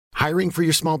Hiring for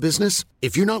your small business?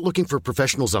 If you're not looking for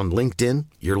professionals on LinkedIn,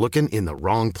 you're looking in the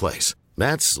wrong place.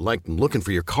 That's like looking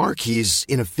for your car keys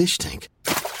in a fish tank.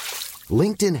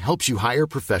 LinkedIn helps you hire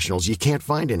professionals you can't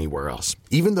find anywhere else,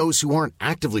 even those who aren't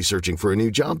actively searching for a new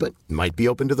job but might be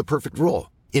open to the perfect role.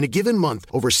 In a given month,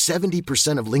 over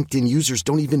 70% of LinkedIn users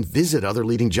don't even visit other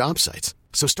leading job sites.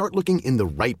 So start looking in the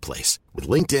right place. With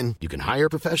LinkedIn, you can hire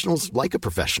professionals like a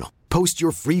professional. Post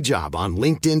your free job on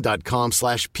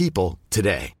linkedin.com/people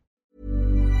today.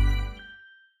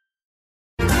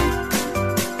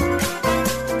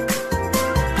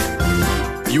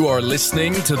 You are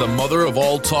listening to the Mother of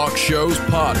All Talk Shows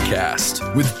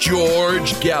podcast with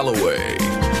George Galloway.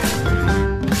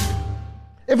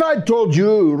 If I'd told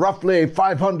you roughly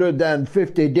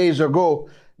 550 days ago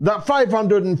that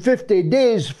 550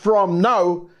 days from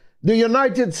now, the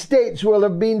United States will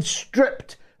have been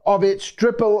stripped of its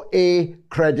AAA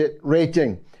credit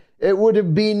rating, it would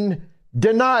have been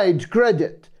denied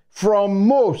credit from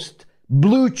most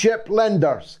blue chip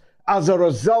lenders as a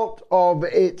result of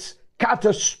its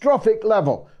catastrophic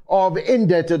level of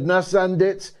indebtedness and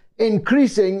its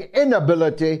increasing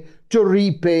inability to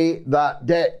repay that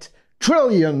debt.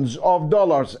 Trillions of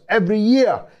dollars every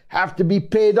year have to be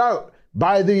paid out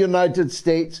by the United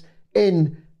States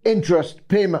in interest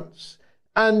payments.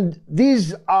 And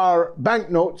these are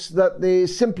banknotes that they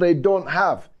simply don't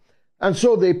have. And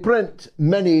so they print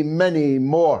many, many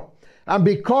more. And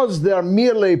because they're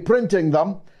merely printing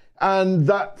them, and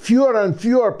that fewer and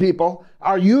fewer people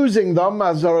are using them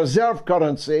as a reserve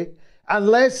currency, and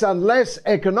less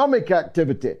economic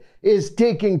activity is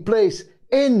taking place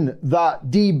in that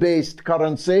debased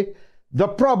currency, the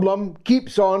problem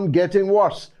keeps on getting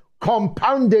worse,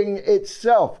 compounding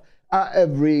itself at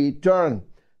every turn.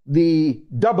 The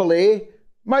AA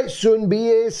might soon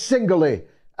be a single A,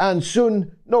 and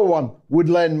soon no one would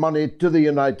lend money to the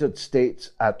United States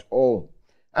at all.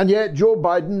 And yet Joe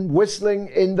Biden, whistling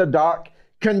in the dark,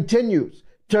 continues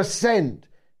to send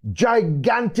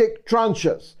gigantic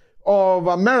tranches of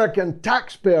American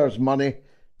taxpayers' money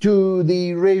to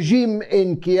the regime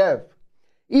in Kiev,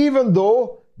 even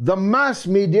though the mass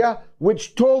media,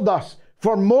 which told us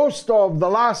for most of the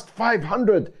last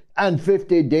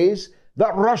 550 days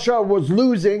that Russia was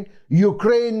losing,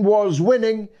 Ukraine was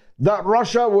winning, that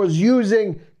Russia was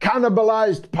using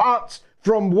cannibalized parts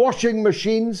from washing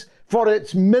machines for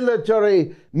its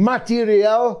military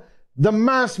materiel, the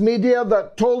mass media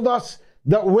that told us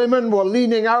that women were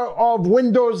leaning out of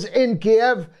windows in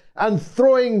Kiev and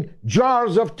throwing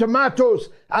jars of tomatoes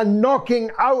and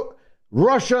knocking out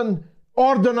Russian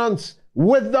ordnance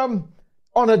with them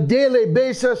on a daily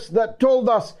basis, that told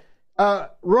us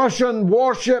Russian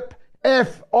warship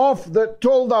F-off, that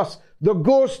told us the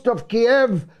ghost of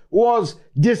Kiev was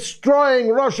destroying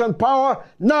Russian power.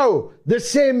 Now, the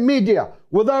same media,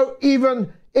 without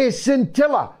even a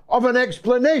scintilla of an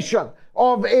explanation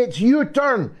of its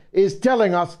U-turn, is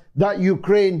telling us that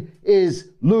Ukraine is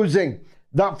losing,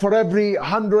 that for every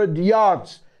 100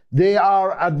 yards they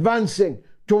are advancing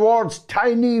towards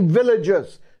tiny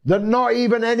villages that not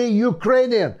even any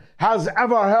Ukrainian has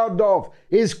ever heard of,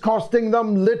 is costing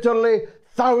them literally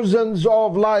thousands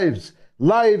of lives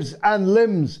and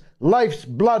limbs, life's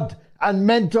blood and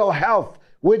mental health,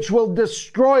 which will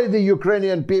destroy the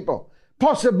Ukrainian people,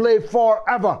 possibly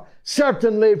forever,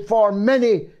 certainly for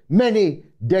many, many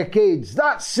decades.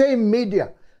 That same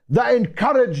media that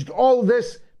encouraged all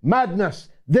this madness,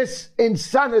 this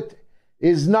insanity,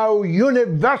 is now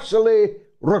universally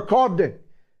recording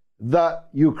that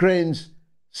Ukraine's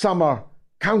summer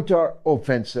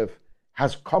counter-offensive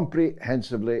has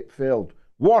comprehensively failed.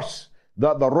 Worse,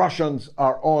 that the Russians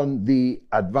are on the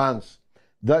advance,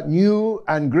 that new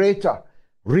and greater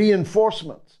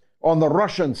reinforcements on the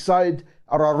Russian side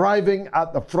are arriving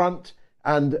at the front,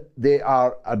 and they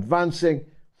are advancing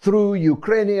through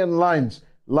Ukrainian lines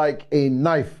like a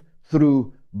knife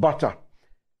through butter.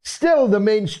 Still, the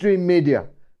mainstream media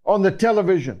on the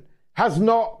television has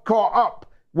not caught up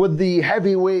with the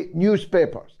heavyweight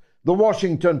newspapers, the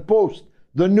Washington Post,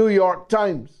 the New York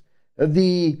Times,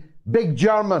 the big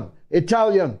German,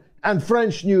 Italian, and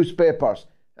French newspapers,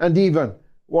 and even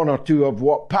one or two of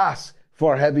what pass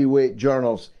for heavyweight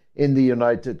journals in the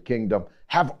United Kingdom,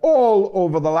 have all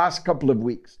over the last couple of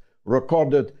weeks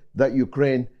recorded that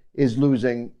Ukraine is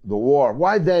losing the war.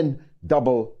 Why then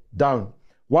double down?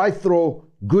 Why throw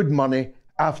good money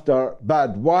after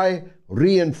bad? Why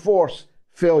reinforce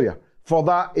failure? For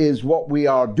that is what we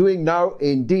are doing now,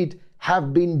 indeed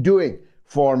have been doing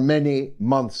for many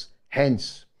months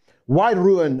hence. Why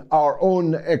ruin our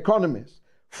own economies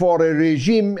for a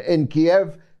regime in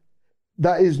Kiev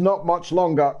that is not much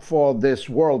longer for this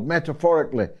world,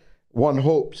 metaphorically, one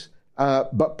hopes,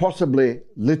 but possibly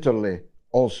literally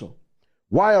also.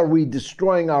 Why are we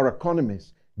destroying our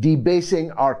economies,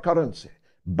 debasing our currency,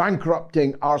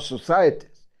 bankrupting our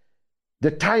societies?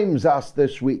 The Times asked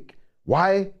this week,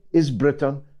 why is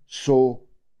Britain so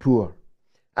poor?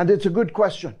 And it's a good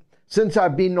question. Since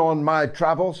I've been on my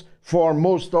travels for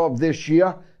most of this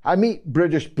year, I meet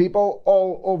British people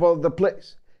all over the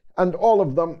place, and all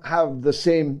of them have the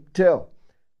same tale.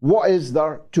 What is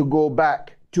there to go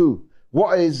back to?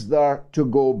 What is there to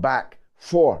go back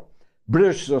for?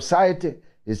 British society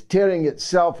is tearing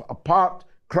itself apart.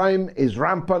 Crime is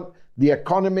rampant. The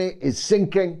economy is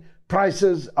sinking.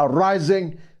 Prices are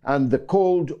rising. And the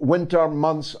cold winter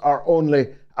months are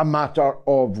only a matter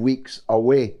of weeks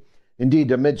away.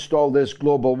 Indeed, amidst all this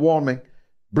global warming,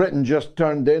 Britain just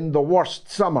turned in the worst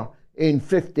summer in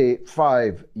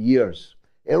 55 years.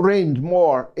 It rained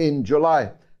more in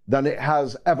July than it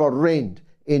has ever rained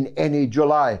in any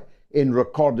July in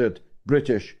recorded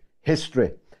British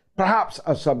history. Perhaps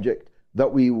a subject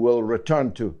that we will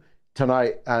return to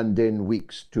tonight and in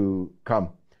weeks to come.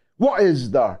 What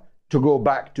is there to go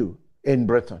back to in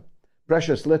Britain?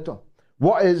 Precious little.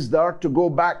 What is there to go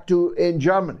back to in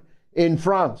Germany, in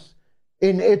France,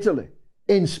 in Italy,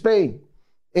 in Spain,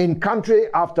 in country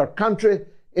after country,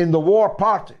 in the war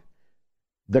party?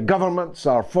 The governments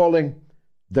are falling,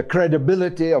 the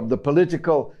credibility of the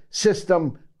political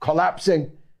system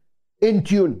collapsing, in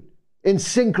tune, in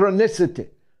synchronicity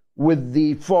with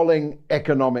the falling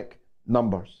economic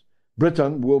numbers.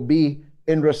 Britain will be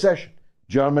in recession.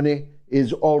 Germany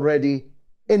is already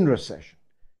in recession.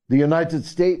 The United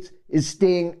States is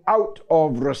staying out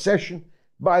of recession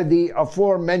by the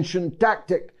aforementioned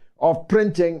tactic of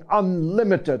printing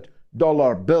unlimited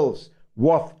dollar bills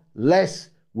worth less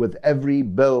with every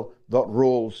bill that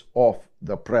rolls off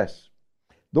the press.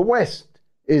 The West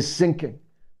is sinking.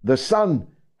 The sun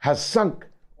has sunk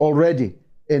already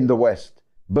in the West,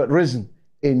 but risen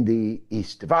in the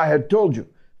East. If I had told you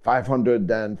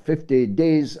 550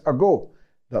 days ago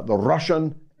that the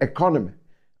Russian economy,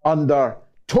 under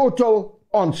total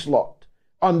onslaught,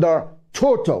 under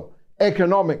total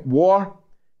economic war,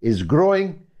 is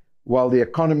growing, while the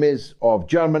economies of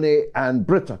Germany and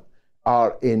Britain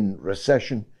are in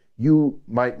recession, you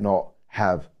might not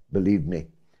have believed me.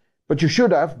 But you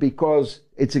should have, because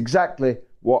it's exactly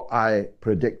what I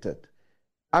predicted.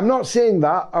 I'm not saying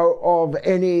that out of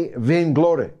any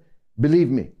vainglory, believe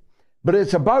me. But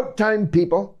it's about time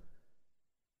people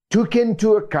took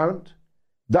into account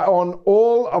that on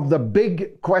all of the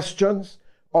big questions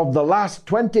of the last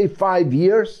 25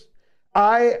 years,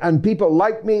 I and people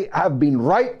like me have been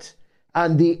right,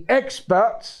 and the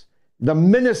experts, the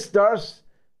ministers,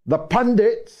 the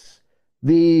pundits,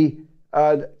 the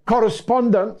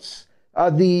correspondents,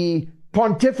 the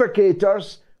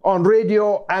pontificators on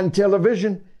radio and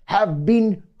television have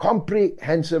been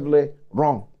comprehensively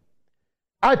wrong.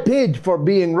 I paid for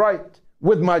being right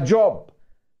with my job.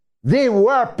 They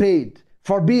were paid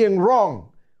for being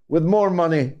wrong with more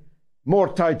money,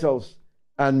 more titles,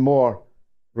 and more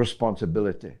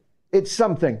responsibility. It's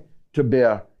something to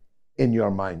bear in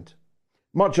your mind.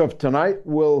 Much of tonight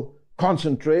will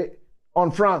concentrate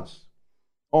on France,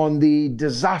 on the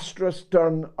disastrous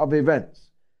turn of events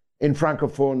in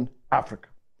Francophone Africa,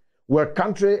 where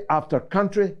country after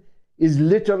country is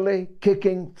literally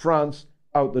kicking France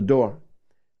out the door.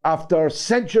 After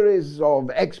centuries of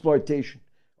exploitation,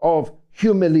 of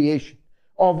humiliation,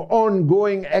 of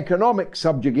ongoing economic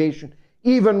subjugation,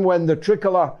 even when the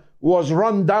tricolour was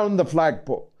run down the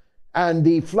flagpole and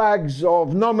the flags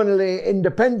of nominally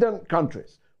independent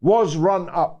countries was run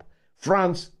up,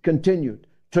 France continued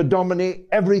to dominate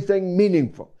everything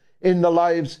meaningful in the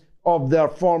lives of their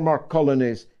former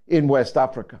colonies in West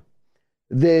Africa.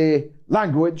 The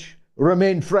language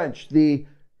remained French. The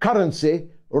currency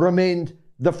remained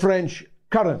the French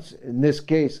currency, in this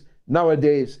case,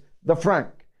 nowadays, the franc.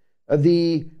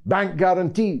 The bank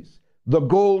guarantees, the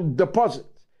gold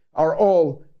deposits are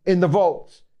all in the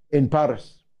vaults in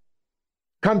Paris.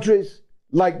 Countries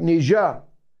like Niger,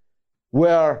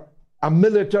 where a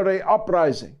military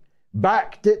uprising,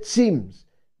 backed, it seems,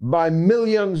 by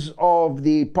millions of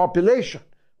the population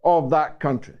of that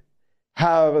country,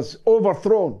 has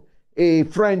overthrown a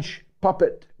French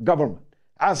puppet government,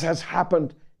 as has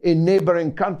happened in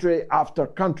neighboring country after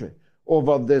country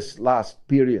over this last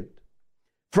period.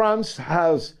 France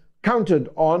has counted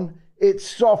on its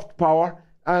soft power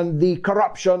and the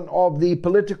corruption of the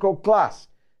political class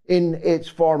in its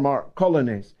former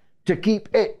colonies to keep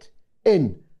it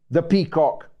in the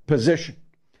peacock position.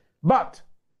 But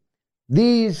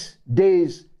these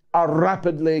days are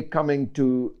rapidly coming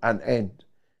to an end,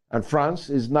 And France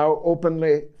is now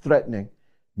openly threatening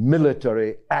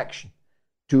military action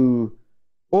to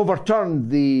overturn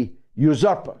the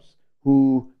usurpers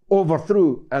who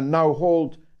overthrew and now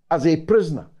hold as a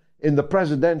prisoner in the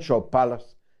presidential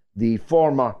palace the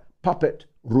former puppet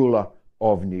ruler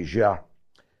of Niger.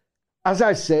 As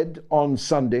I said on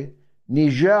Sunday,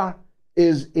 Niger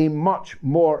is a much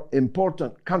more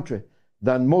important country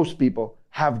than most people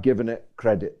have given it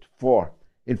credit for.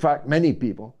 In fact, many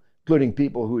people, including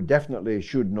people who definitely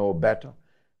should know better,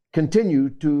 continue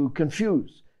to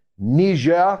confuse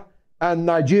Niger and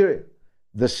Nigeria.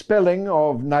 The spelling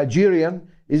of Nigerian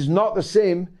is not the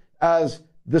same as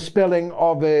the spelling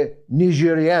of a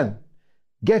Nigerian.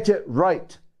 Get it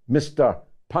right, Mr.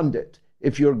 Pundit,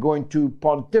 if you're going to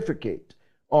pontificate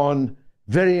on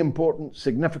very important,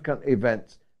 significant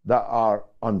events that are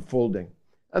unfolding.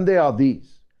 And they are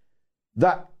these: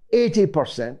 that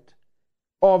 80%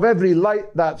 of every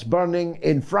light that's burning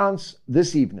in France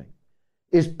this evening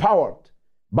is powered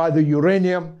by the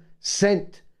uranium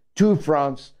sent to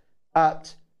France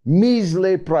at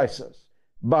measly prices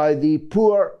by the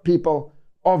poor people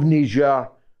of Niger,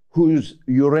 whose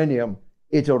uranium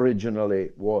it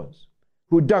originally was,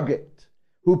 who dug it,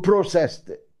 who processed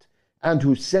it, and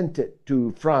who sent it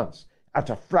to France at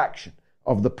a fraction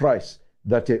of the price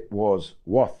that it was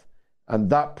worth, and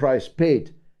that price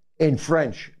paid in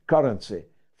French currency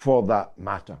for that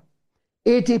matter.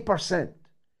 80%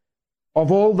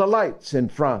 of all the lights in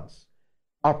France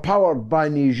are powered by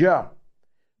Niger,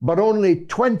 but only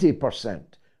 20%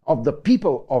 of the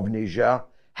people of Niger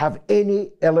have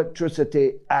any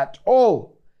electricity at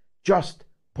all. Just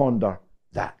ponder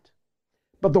that.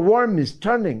 But the worm is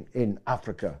turning in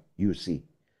Africa, you see.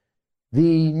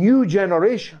 The new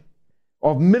generation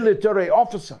of military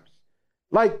officers,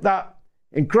 like that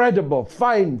incredible,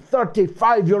 fine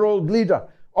 35-year-old leader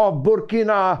of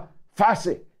Burkina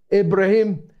Faso,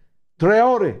 Ibrahim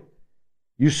Traoré.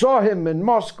 You saw him in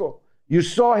Moscow. You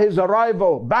saw his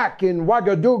arrival back in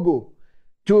Ouagadougou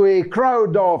to a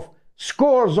crowd of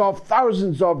scores of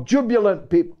thousands of jubilant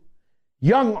people.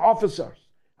 Young officers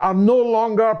are no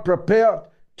longer prepared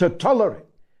to tolerate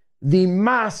the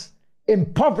mass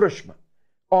impoverishment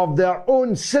of their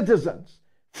own citizens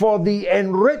for the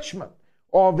enrichment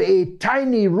of a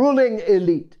tiny ruling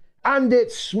elite and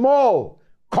its small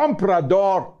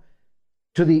comprador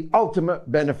to the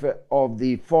ultimate benefit of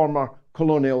the former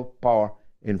colonial power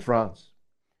in France.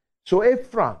 So if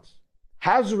France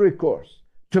has recourse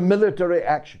to military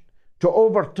action to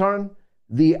overturn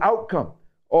the outcome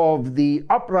of the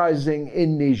uprising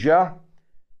in Niger,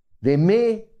 they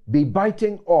may be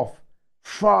biting off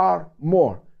far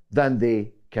more than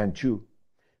they can chew.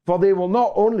 For they will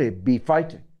not only be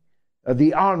fighting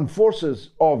the armed forces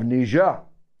of Niger,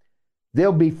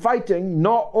 they'll be fighting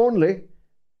not only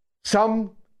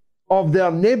some of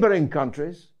their neighboring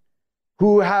countries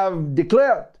who have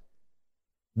declared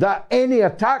that any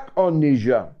attack on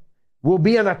Niger will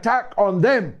be an attack on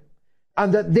them,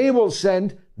 and that they will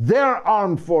send their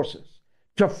armed forces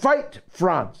to fight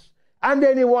France and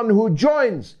anyone who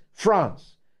joins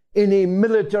France in a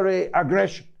military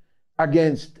aggression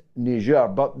against Niger.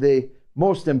 But the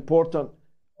most important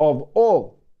of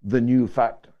all the new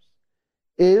factors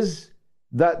is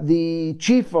that the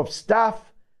chief of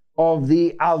staff of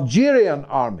the Algerian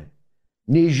army,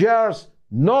 Niger's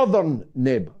northern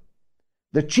neighbor,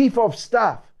 the chief of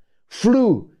staff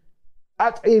flew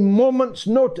at a moment's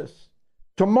notice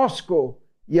to Moscow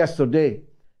yesterday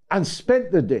and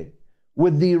spent the day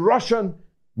with the Russian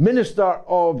Minister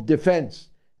of Defense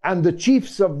and the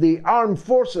chiefs of the armed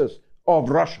forces of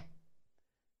Russia.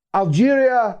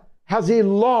 Algeria has a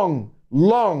long,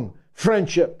 long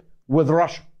friendship with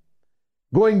Russia,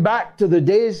 going back to the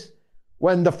days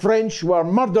when the French were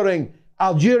murdering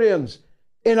Algerians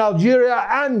in Algeria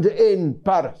and in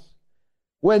Paris,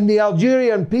 when the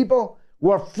Algerian people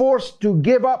were forced to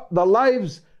give up the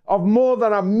lives of more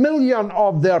than 1 million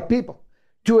of their people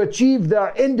to achieve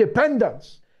their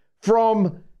independence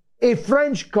from a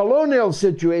French colonial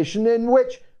situation in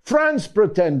which France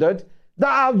pretended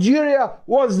that Algeria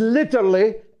was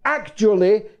literally,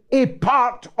 actually, a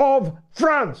part of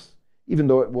France, even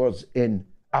though it was in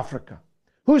Africa.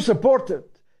 Who supported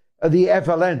the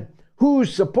FLN? Who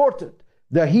supported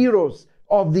the heroes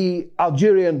of the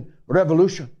Algerian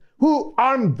Revolution? Who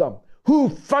armed them? Who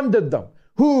funded them?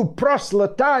 Who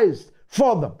proselytized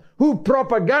for them? Who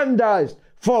propagandized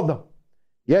for them?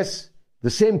 Yes, the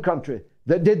same country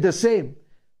that did the same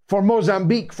for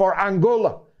Mozambique, for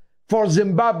Angola, for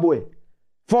Zimbabwe,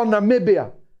 for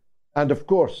Namibia, and of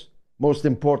course, most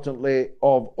importantly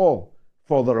of all,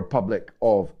 for the Republic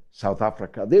of South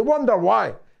Africa. They wonder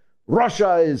why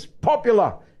Russia is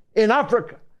popular in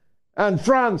Africa, and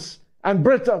France and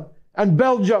Britain and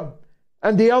Belgium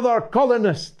and the other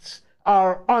colonists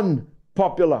are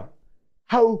unpopular.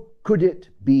 How could it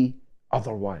be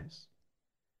otherwise?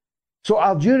 So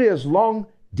Algeria's long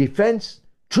defense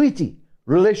treaty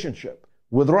relationship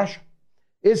with Russia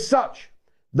is such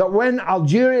that when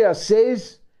Algeria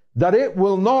says that it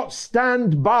will not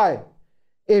stand by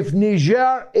if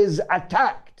Niger is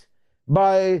attacked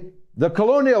by the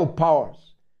colonial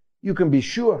powers, you can be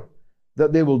sure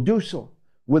that they will do so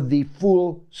with the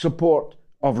full support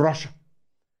of Russia.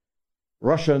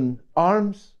 Russian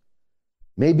arms,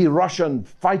 maybe Russian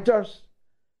fighters.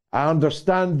 I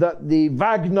understand that the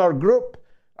Wagner group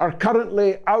are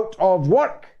currently out of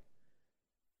work.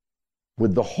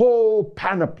 With the whole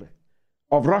panoply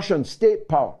of Russian state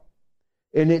power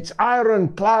in its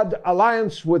ironclad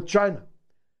alliance with China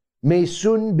may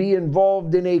soon be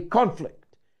involved in a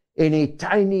conflict in a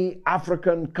tiny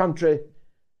African country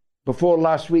before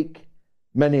last week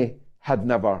many had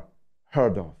never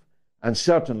heard of and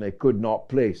certainly could not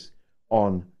place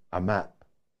on a map.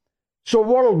 So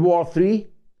World War III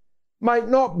might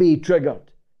not be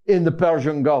triggered in the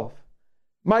Persian Gulf,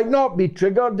 might not be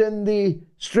triggered in the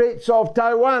Straits of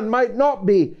Taiwan, might not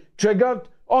be triggered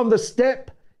on the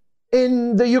steppe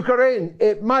in the Ukraine.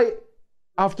 It might,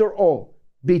 after all,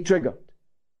 be triggered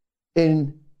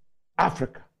in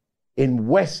Africa, in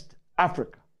West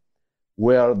Africa,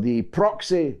 where the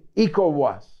proxy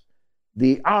ECOWAS,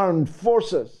 the armed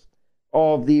forces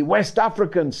of the West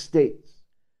African states,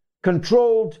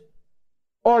 controlled,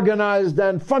 organized,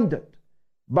 and funded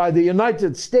by the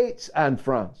United States and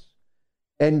France,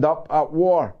 end up at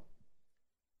war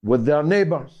with their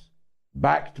neighbors,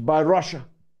 backed by Russia.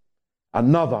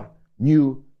 Another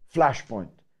new flashpoint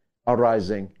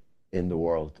arising in the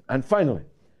world. And finally,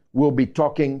 we'll be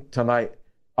talking tonight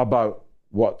about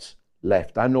what's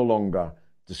left. I no longer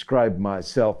describe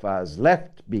myself as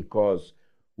left because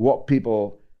what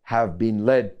people have been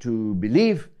led to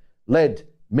believe, led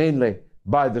mainly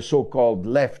by the so-called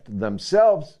left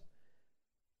themselves,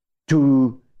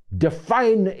 to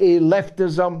define a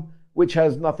leftism which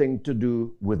has nothing to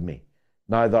do with me,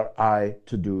 neither I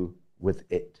to do with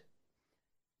it.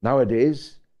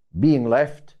 Nowadays, being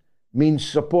left means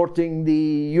supporting the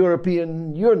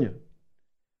European Union.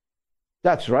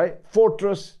 That's right,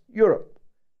 Fortress Europe,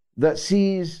 that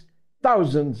sees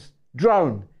thousands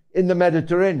drown in the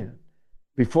Mediterranean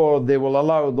before they will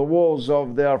allow the walls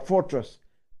of their fortress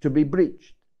to be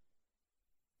breached.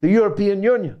 The European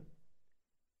Union,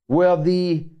 where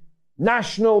the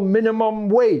national minimum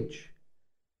wage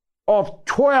of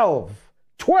 12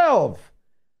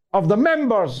 of the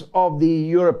members of the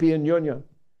European Union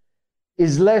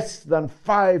is less than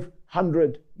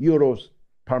 500 euros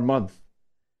per month.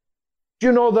 Do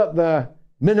you know that the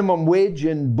minimum wage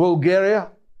in Bulgaria,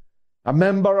 a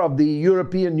member of the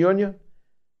European Union,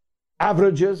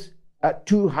 averages at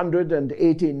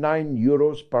 289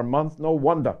 euros per month? No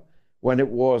wonder, when it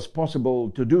was possible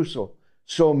to do so,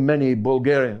 so many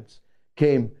Bulgarians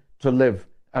came to live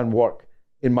and work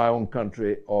in my own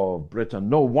country of Britain.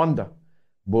 No wonder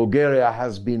Bulgaria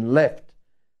has been left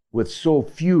with so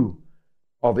few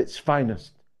of its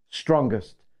finest,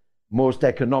 strongest, most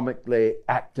economically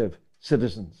active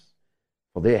citizens,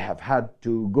 for they have had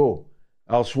to go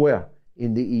elsewhere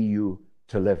in the EU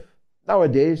to live.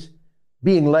 Nowadays,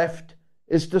 being left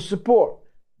is to support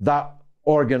that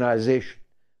organization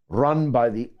run by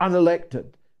the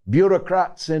unelected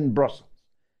bureaucrats in Brussels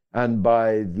and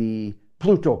by the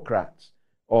plutocrats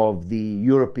of the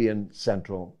European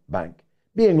Central Bank.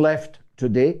 Being left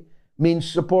today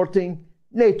means supporting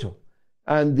NATO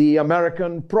and the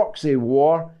American proxy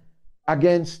war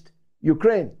against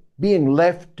Ukraine. Being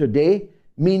left today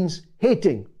means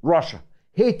hating Russia,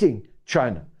 hating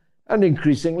China, and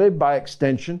increasingly, by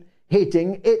extension,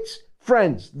 hating its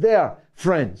friends, their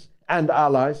friends and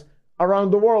allies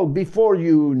around the world. Before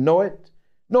you know it,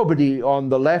 nobody on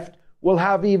the left will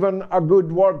have even a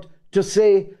good word to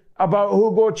say about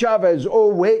Hugo Chavez.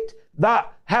 Oh, wait,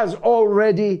 that has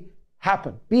already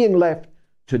happened. Being left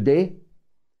today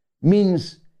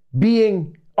means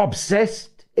being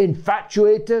obsessed,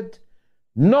 infatuated,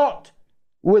 not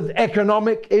with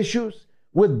economic issues,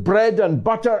 with bread and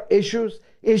butter issues,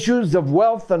 issues of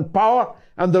wealth and power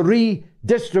and the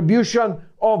redistribution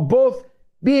of both,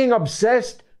 being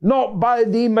obsessed not by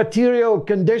the material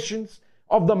conditions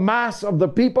of the mass of the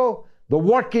people, the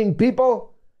working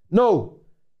people, no,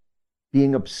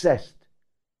 being obsessed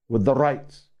with the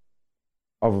rights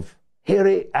of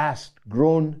hairy-assed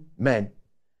grown men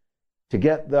to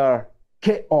get their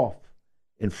kit off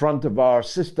in front of our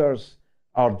sisters,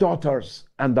 our daughters,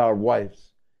 and our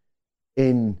wives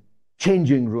in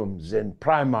changing rooms in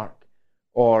Primark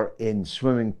or in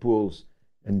swimming pools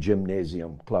and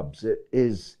gymnasium clubs. It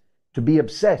is to be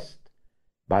obsessed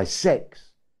by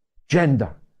sex,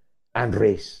 gender, and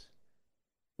race.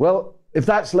 Well, if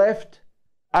that's left,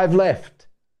 I've left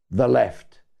the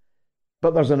left.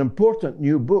 But there's an important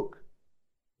new book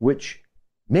which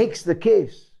makes the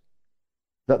case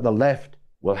that the left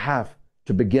will have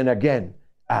to begin again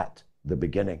at the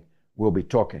beginning. We'll be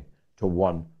talking to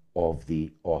one of the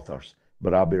authors.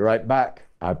 But I'll be right back,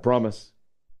 I promise.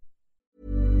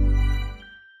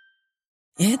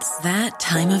 It's that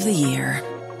time of the year.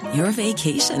 Your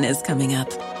vacation is coming up.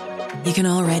 You can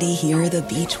already hear the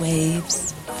beach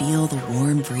waves, feel the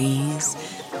warm breeze,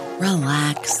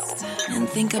 relax, and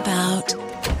think about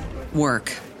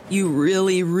work. You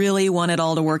really, really want it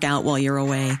all to work out while you're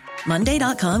away.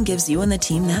 Monday.com gives you and the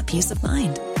team that peace of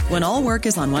mind. When all work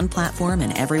is on one platform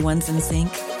and everyone's in sync,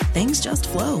 things just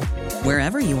flow.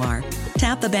 Wherever you are,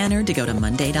 tap the banner to go to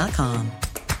Monday.com.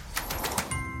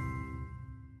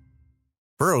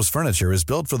 Burrow's furniture is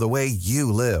built for the way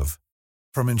you live.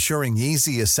 From ensuring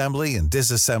easy assembly and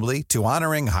disassembly to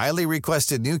honoring highly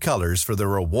requested new colors for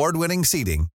their award-winning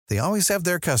seating, they always have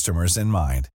their customers in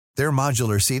mind. Their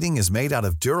modular seating is made out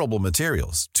of durable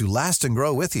materials to last and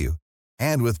grow with you.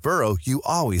 And with Burrow, you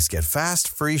always get fast,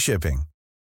 free shipping.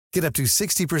 Get up to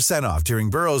 60% off during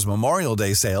Burrow's Memorial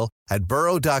Day sale at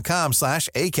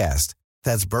burrow.com/ACAST.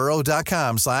 That's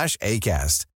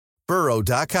burrow.com/ACAST.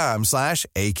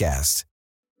 burrow.com/ACAST.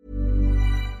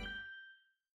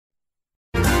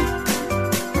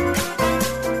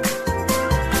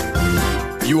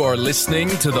 You are listening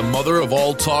to the Mother of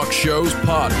All Talk Shows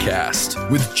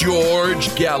podcast with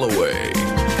George Galloway.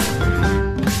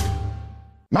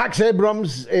 Max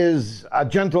Abrams is a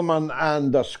gentleman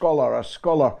and a scholar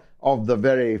of the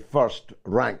very first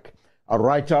rank, a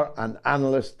writer, an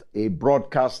analyst, a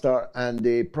broadcaster, and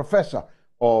a professor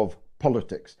of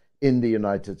politics in the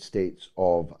United States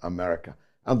of America.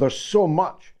 And there's so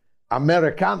much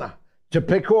Americana to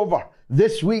pick over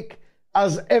this week,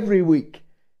 as every week.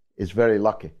 Is very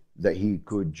lucky that he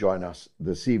could join us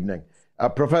this evening.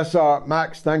 Professor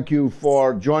Max, thank you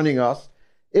for joining us.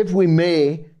 If we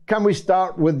may, can we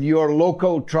start with your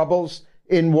local troubles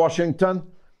in Washington?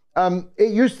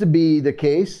 It used to be the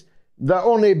case that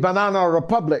only banana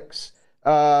republics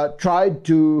tried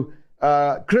to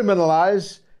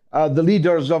criminalize the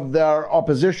leaders of their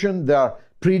opposition, their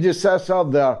predecessor,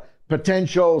 their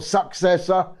potential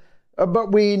successor.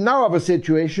 But we now have a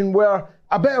situation where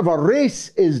a bit of a race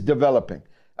is developing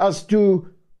as to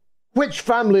which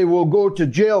family will go to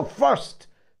jail first,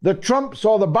 the Trumps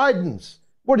or the Bidens.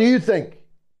 What do you think?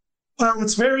 Well,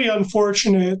 it's very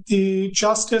unfortunate. The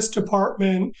Justice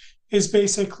Department is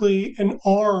basically an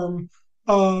arm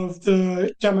of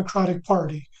the Democratic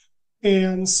Party.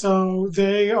 And so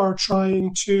they are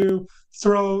trying to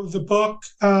throw the book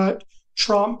at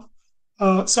Trump.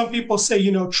 Some people say,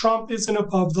 Trump isn't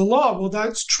above the law. Well,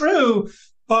 that's true,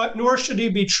 but nor should he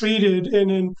be treated in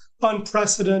an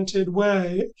unprecedented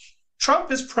way.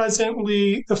 Trump is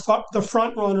presently the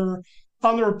front runner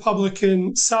on the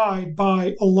Republican side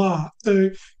by a lot.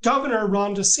 The governor,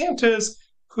 Ron DeSantis,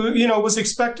 who, was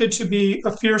expected to be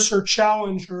a fiercer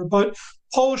challenger, but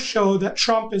polls show that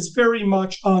Trump is very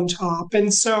much on top.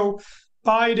 And so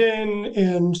Biden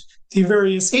and the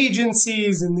various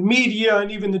agencies and the media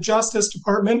and even the Justice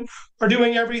Department are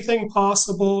doing everything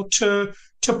possible to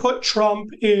put Trump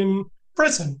in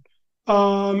prison.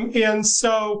 And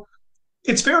so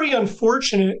it's very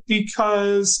unfortunate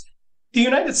because the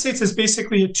United States is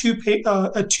basically a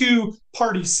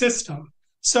two-party system.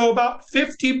 So about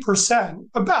 50%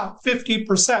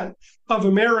 of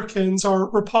Americans are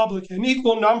Republican,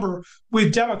 equal number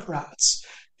with Democrats.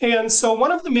 And so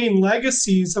one of the main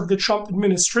legacies of the Trump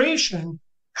administration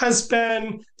has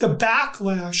been the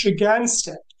backlash against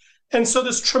it. And so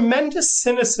this tremendous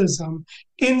cynicism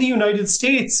in the United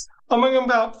States among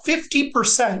about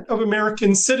 50% of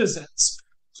American citizens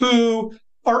who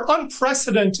are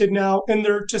unprecedented now in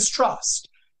their distrust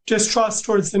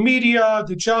towards the media,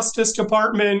 the Justice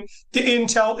Department, the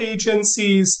intel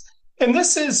agencies. And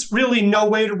this is really no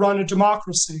way to run a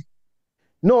democracy.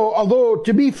 No, although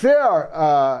to be fair,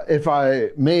 if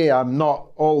I may, I'm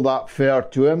not all that fair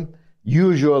to him,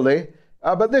 usually.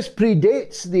 But this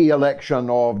predates the election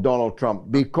of Donald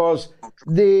Trump because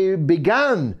they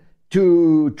began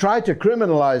to try to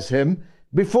criminalize him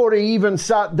before he even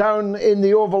sat down in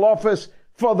the Oval Office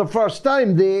for the first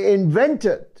time. They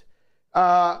invented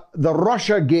the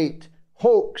Russiagate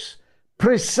hoax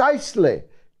precisely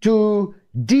to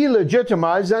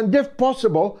delegitimize and, if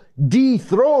possible,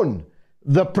 dethrone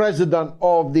the President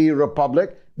of the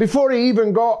Republic before he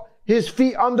even got his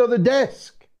feet under the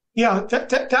desk. Yeah,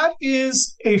 that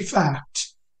is a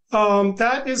fact.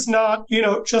 That is not,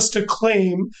 just a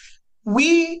claim.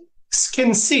 We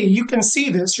can see, you can see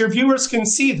this, your viewers can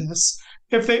see this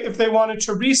if they wanted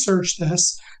to research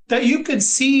this, that you could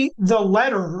see the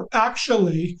letter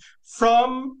actually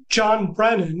from John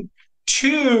Brennan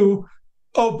to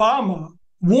Obama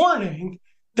warning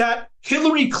that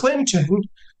Hillary Clinton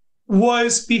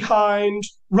was behind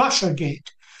Russiagate,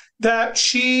 that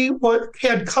she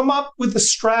had come up with a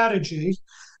strategy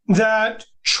that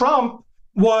Trump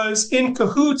was in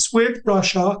cahoots with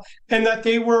Russia and that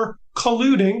they were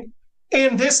colluding.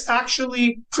 And this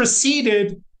actually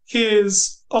preceded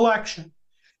his election.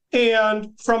 And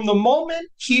from the moment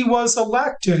he was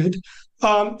elected,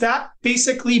 that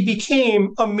basically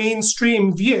became a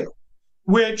mainstream view,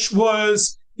 which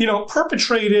was,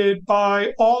 perpetrated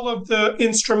by all of the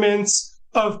instruments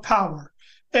of power.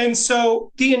 And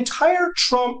so the entire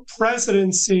Trump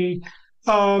presidency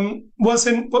was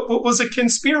a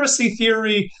conspiracy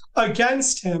theory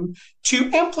against him to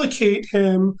implicate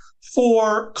him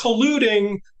for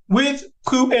colluding with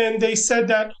Putin. They said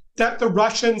that the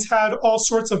Russians had all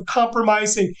sorts of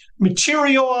compromising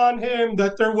material on him,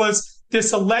 that there was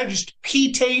this alleged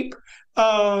P-tape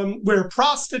where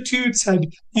prostitutes had,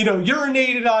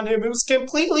 urinated on him. It was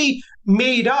completely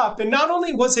made up. And not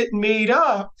only was it made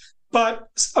up, but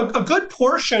a good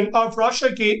portion of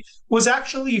Russiagate was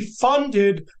actually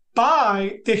funded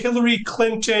by the Hillary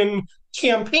Clinton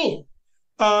campaign.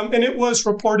 And it was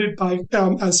reported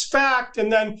as fact.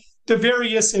 And then the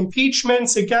various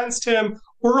impeachments against him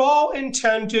were all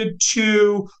intended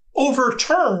to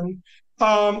overturn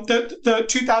the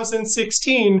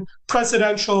 2016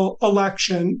 presidential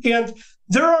election. And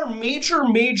there are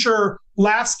major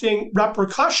lasting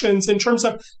repercussions in terms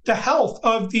of the health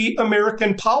of the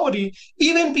American polity,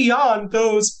 even beyond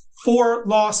those 4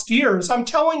 lost years. I'm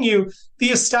telling you, the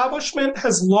establishment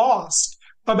has lost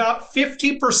about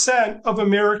 50% of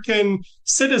American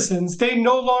citizens. They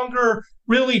no longer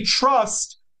really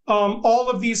trust all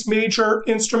of these major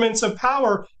instruments of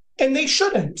power, and they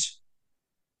shouldn't.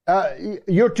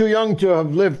 You're too young to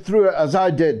have lived through it as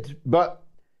I did, but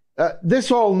this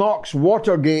all knocks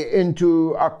Watergate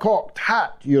into a cocked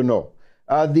hat,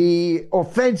 The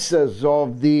offences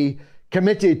of the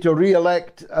committee to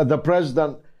re-elect the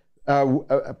president,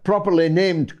 properly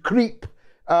named Creep,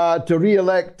 to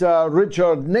re-elect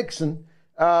Richard Nixon,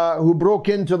 who broke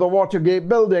into the Watergate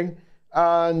building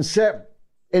and set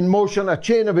in motion a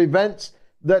chain of events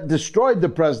that destroyed the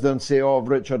presidency of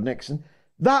Richard Nixon.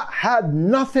 That had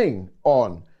nothing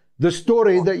on the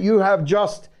story that you have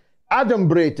just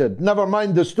adumbrated, never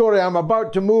mind the story I'm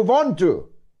about to move on to.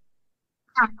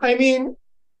 I mean,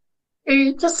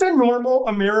 just a normal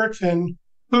American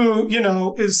who,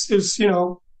 is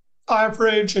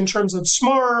average in terms of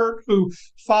smart, who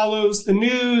follows the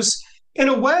news, in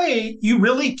a way, you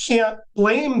really can't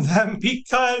blame them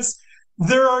because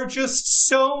there are just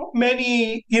so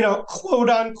many, quote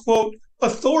unquote,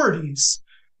 authorities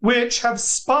which have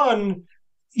spun,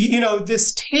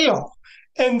 this tale.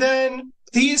 And then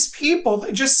these people,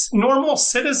 just normal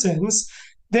citizens,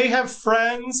 they have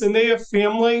friends and they have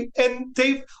family, and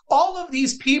all of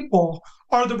these people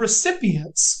are the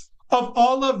recipients of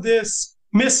all of this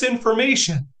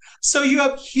misinformation. So you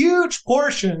have huge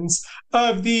portions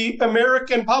of the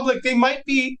American public. They might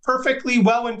be perfectly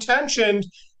well-intentioned,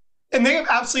 and they have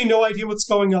absolutely no idea what's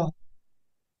going on.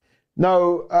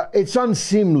 Now, it's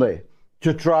unseemly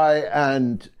to try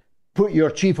and put your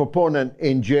chief opponent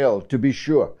in jail, to be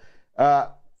sure.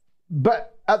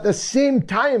 But at the same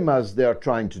time as they're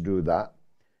trying to do that,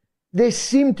 they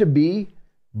seem to be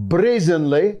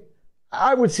brazenly,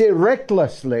 I would say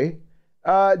recklessly,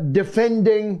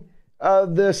 defending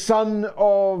the son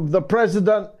of the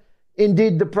president,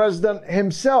 indeed the president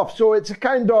himself. So it's a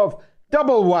kind of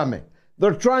double whammy.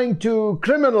 They're trying to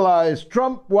criminalize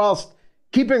Trump whilst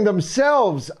keeping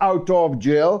themselves out of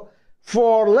jail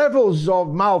for levels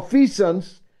of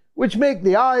malfeasance which make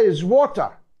the eyes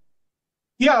water.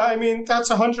 Yeah, I mean, that's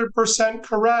 100%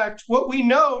 correct. What we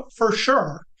know for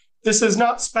sure, this is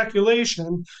not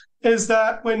speculation, is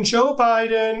that when Joe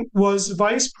Biden was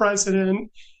vice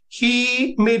president,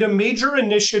 he made a major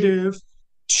initiative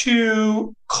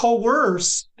to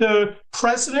coerce the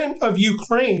president of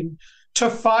Ukraine to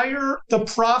fire the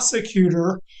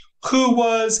prosecutor who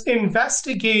was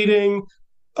investigating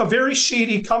a very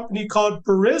shady company called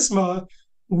Burisma,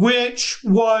 which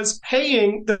was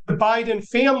paying the Biden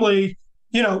family,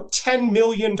 $10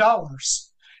 million.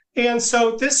 And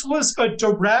so this was a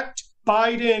direct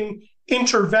Biden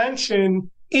intervention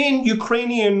in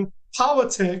Ukrainian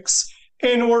politics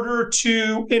in order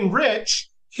to enrich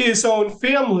his own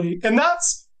family. And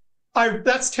that's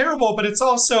terrible, but it's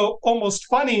also almost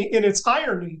funny in its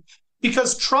irony,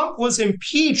 because Trump was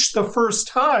impeached the first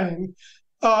time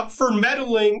for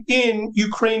meddling in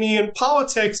Ukrainian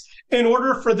politics in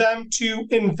order for them to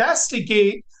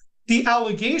investigate the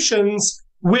allegations,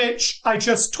 which I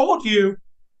just told you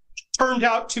turned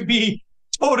out to be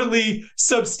totally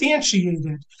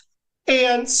substantiated.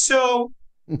 And so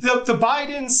the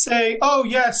Bidens say, oh,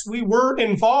 yes, we were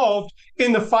involved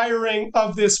in the firing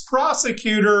of this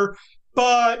prosecutor,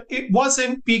 but it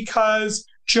wasn't because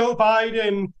Joe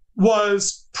Biden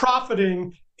was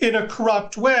profiting in a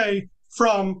corrupt way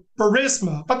from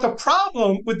Burisma. But the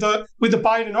problem with the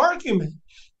Biden argument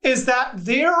is that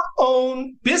their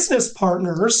own business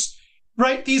partners,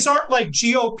 right? These aren't like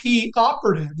GOP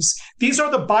operatives. These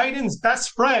are the Biden's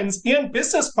best friends and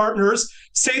business partners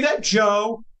say that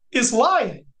Joe is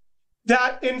lying,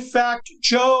 that in fact,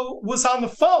 Joe was on the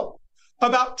phone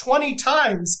about 20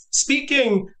 times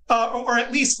speaking or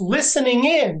at least listening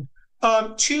in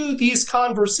to these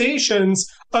conversations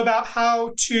about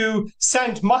how to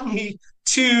send money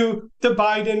to the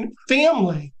Biden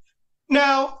family.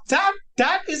 Now,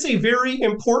 that is a very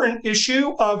important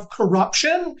issue of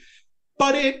corruption,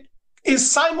 but it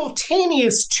is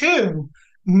simultaneous to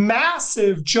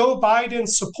massive Joe Biden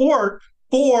support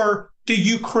for the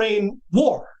Ukraine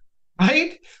war,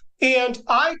 right? And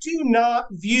I do not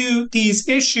view these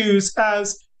issues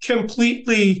as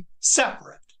completely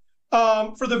separate,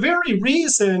 for the very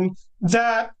reason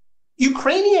that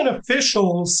Ukrainian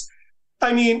officials,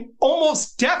 I mean,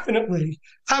 almost definitely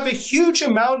have a huge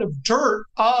amount of dirt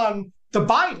on the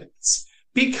Bidens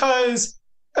because,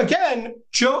 again,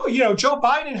 Joe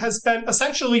Biden has been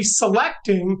essentially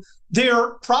selecting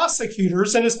their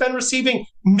prosecutors and has been receiving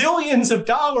millions of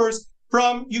dollars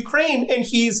from Ukraine, and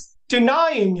he's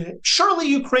denying it. Surely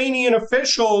Ukrainian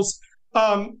officials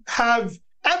have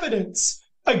evidence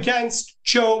against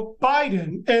Joe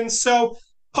Biden. And so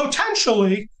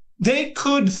potentially they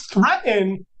could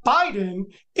threaten Biden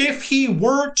if he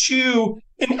were to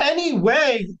in any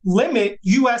way limit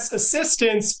U.S.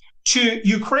 assistance to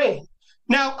Ukraine.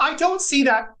 Now, I don't see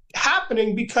that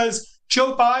happening because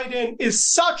Joe Biden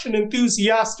is such an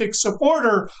enthusiastic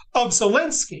supporter of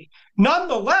Zelensky.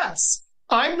 Nonetheless,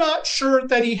 I'm not sure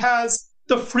that he has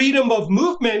the freedom of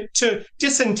movement to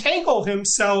disentangle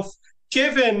himself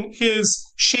given his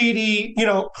shady,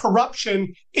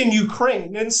 corruption in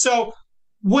Ukraine. And so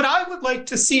what I would like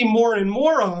to see more and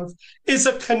more of is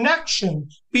a connection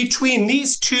between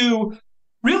these two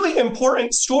really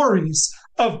important stories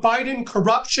of Biden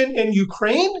corruption in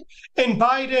Ukraine and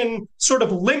Biden sort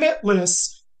of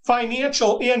limitless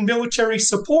financial and military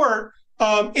support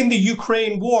in the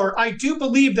Ukraine war. I do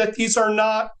believe that these are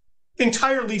not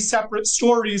entirely separate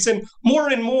stories, and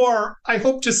more, I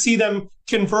hope to see them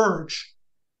converge.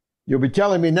 You'll be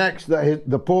telling me next that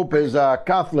the Pope is a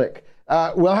Catholic.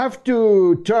 We'll have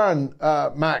to turn,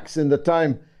 Max, in the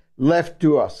time left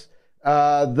to us,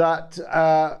 to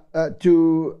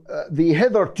the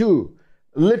hitherto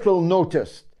little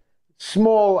noticed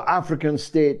small African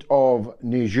state of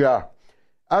Niger.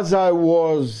 As I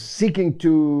was seeking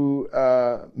to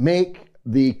make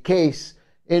the case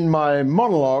in my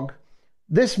monologue,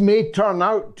 this may turn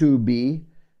out to be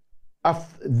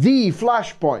the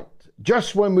flashpoint,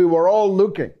 just when we were all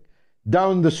looking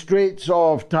down the straits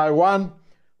of Taiwan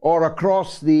or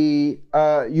across the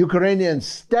Ukrainian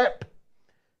steppe.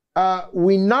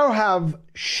 We now have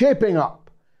shaping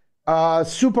up a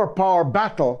superpower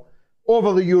battle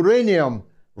over the uranium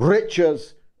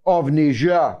riches of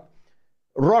Niger.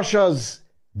 Russia's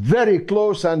very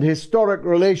close and historic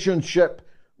relationship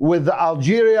with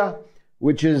Algeria,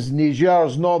 which is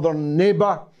Niger's northern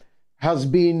neighbor, has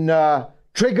been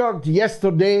triggered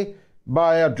yesterday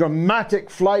by a dramatic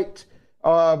flight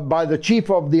by the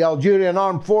chief of the Algerian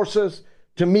armed forces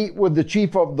to meet with the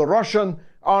chief of the Russian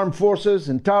armed forces,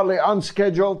 entirely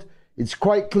unscheduled. It's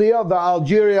quite clear that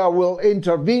Algeria will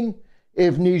intervene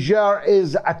if Niger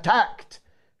is attacked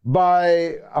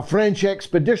by a French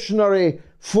expeditionary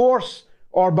force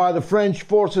or by the French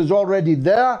forces already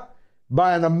there,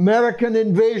 by an American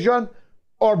invasion,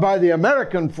 or by the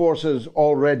American forces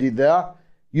already there.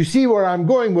 You see where I'm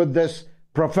going with this,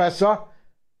 Professor.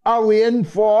 Are we in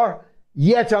for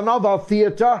yet another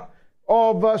theater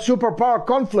of superpower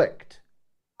conflict?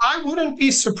 I wouldn't be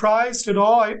surprised at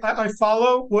all. I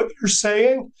follow what you're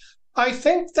saying. I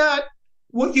think that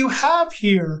what you have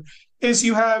here is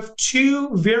you have two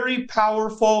very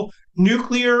powerful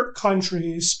nuclear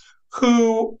countries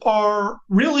who are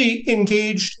really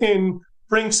engaged in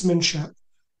brinksmanship.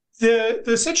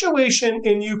 The situation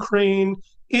in Ukraine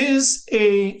is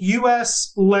a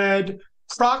US-led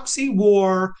proxy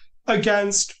war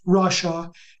against Russia.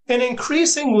 And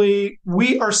increasingly,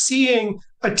 we are seeing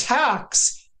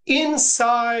attacks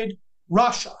inside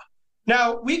Russia.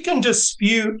 Now, we can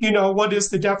dispute, what is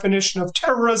the definition of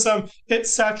terrorism,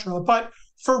 etc. But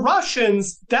for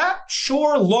Russians, that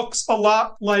sure looks a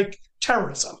lot like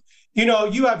terrorism.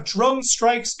 You have drone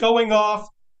strikes going off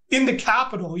in the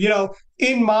capital,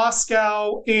 in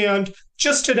Moscow. And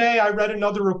just today, I read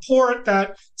another report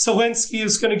that Zelensky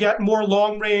is going to get more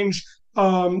long-range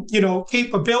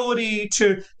capability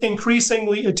to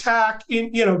increasingly attack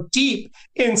deep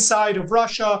inside of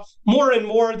Russia. More and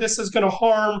more, this is going to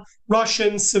harm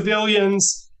Russian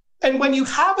civilians. And when you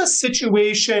have a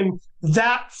situation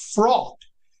that fraught,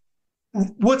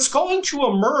 what's going to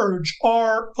emerge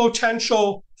are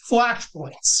potential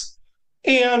flashpoints.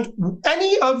 And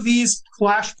any of these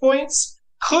flashpoints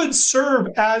could serve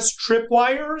as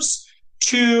tripwires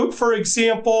to, for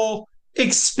example,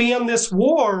 expand this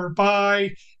war by,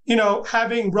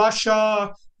 having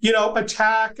Russia,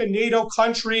 attack a NATO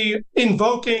country,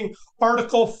 invoking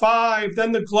Article 5,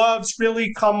 then the gloves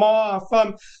really come off.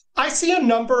 I see a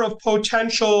number of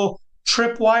potential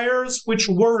tripwires which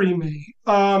worry me.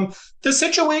 The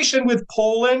situation with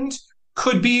Poland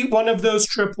could be one of those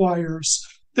tripwires.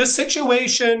 The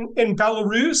situation in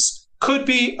Belarus could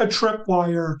be a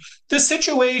tripwire. The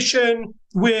situation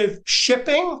with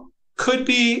shipping could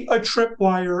be a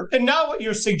tripwire. And now what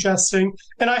you're suggesting,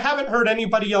 and I haven't heard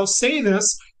anybody else say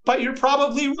this, but you're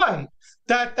probably right,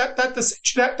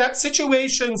 that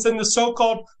situations in the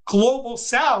so-called global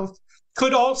south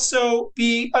could also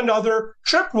be another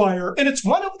tripwire. And it's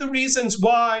one of the reasons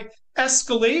why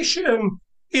escalation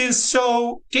is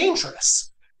so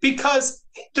dangerous, because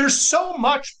there's so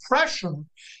much pressure.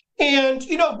 And,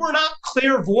 we're not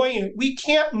clairvoyant. We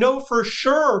can't know for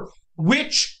sure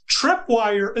which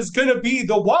tripwire is going to be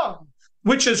the one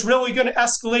which is really going to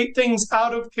escalate things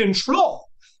out of control.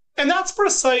 And that's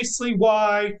precisely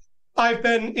why I've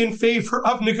been in favor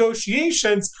of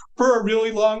negotiations for a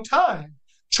really long time,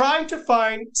 trying to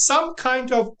find some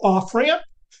kind of off-ramp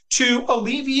to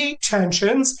alleviate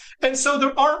tensions. And so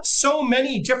there aren't so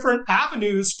many different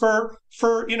avenues for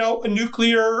a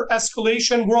nuclear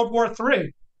escalation, World War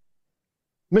III.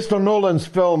 Mr. Nolan's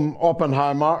film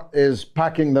Oppenheimer is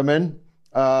packing them in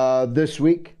this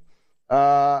week.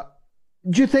 Do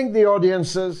you think the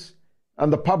audiences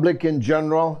and the public in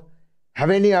general have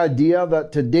any idea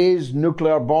that today's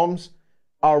nuclear bombs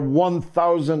are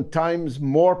 1,000 times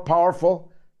more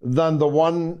powerful than the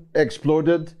one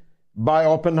exploded by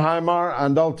Oppenheimer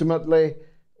and ultimately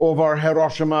over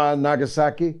Hiroshima and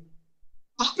Nagasaki?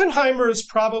 Oppenheimer is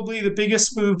probably the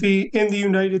biggest movie in the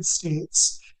United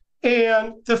States.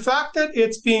 And the fact that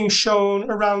it's being shown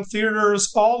around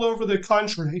theaters all over the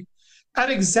country at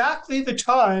exactly the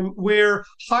time where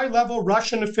high-level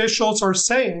Russian officials are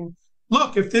saying,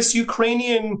 look, if this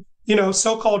Ukrainian,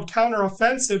 so-called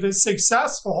counteroffensive is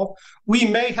successful, we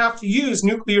may have to use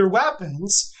nuclear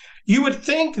weapons. You would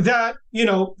think that,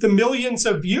 the millions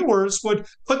of viewers would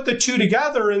put the two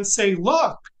together and say,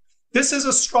 look, this is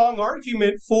a strong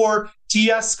argument for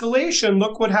de-escalation.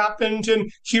 Look what happened in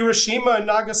Hiroshima and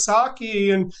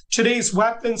Nagasaki, and today's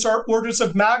weapons are orders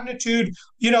of magnitude,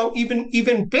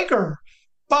 even bigger.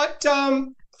 But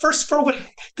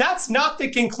that's not the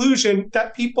conclusion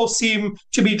that people seem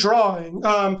to be drawing.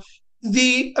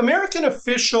 The American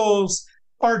officials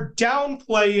are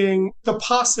downplaying the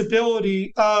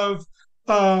possibility of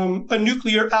a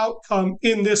nuclear outcome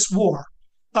in this war.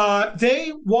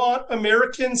 They want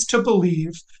Americans to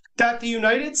believe that the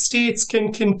United States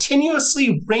can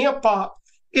continuously ramp up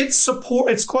its support,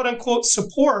 its quote-unquote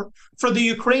support for the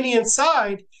Ukrainian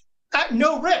side at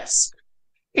no risk,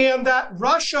 and that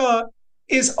Russia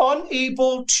is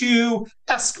unable to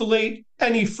escalate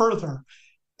any further.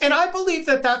 And I believe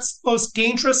that that's the most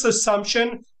dangerous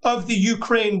assumption of the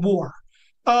Ukraine war.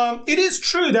 It is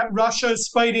true that Russia is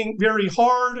fighting very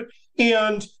hard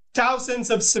and thousands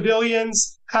of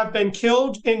civilians have been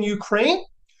killed in Ukraine.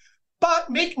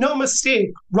 But make no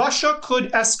mistake, Russia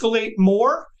could escalate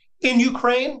more in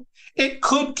Ukraine. It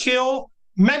could kill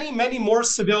many, many more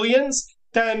civilians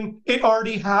than it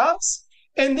already has.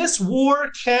 And this war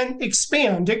can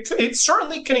expand. It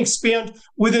certainly can expand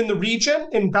within the region,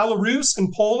 in Belarus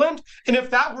and Poland. And if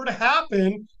that were to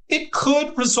happen, it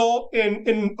could result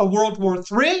in a World War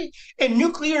III. And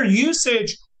nuclear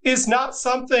usage is not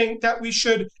something that we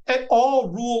should at all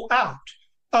rule out.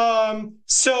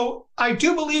 So I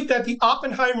do believe that the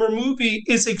Oppenheimer movie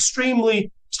is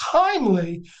extremely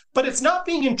timely, but it's not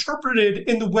being interpreted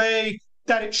in the way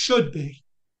that it should be.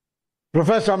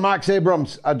 Professor Max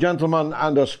Abrams, a gentleman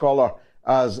and a scholar,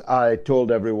 as I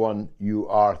told everyone you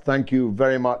are. Thank you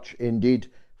very much indeed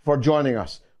for joining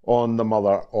us on the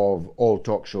Mother of All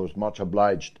Talk Shows. Much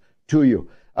obliged to you.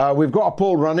 We've got a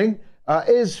poll running.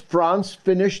 Is France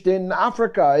finished in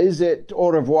Africa? Is it au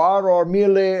revoir or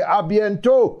merely à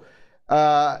bientôt?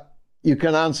 You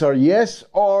can answer yes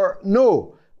or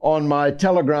no on my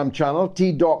Telegram channel,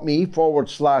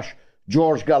 t.me/George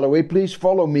Galloway. Please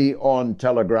follow me on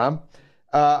Telegram.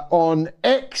 On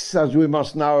X, as we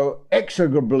must now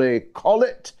execrably call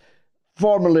it,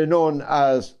 formerly known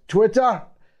as Twitter,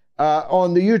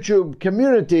 on the YouTube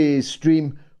community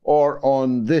stream, or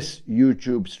on this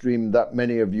YouTube stream that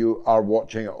many of you are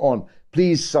watching it on.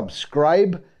 Please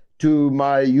subscribe to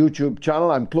my YouTube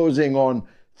channel. I'm closing on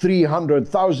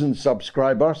 300,000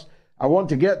 subscribers. I want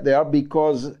to get there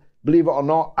because, believe it or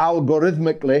not,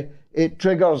 algorithmically, it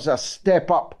triggers a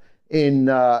step up in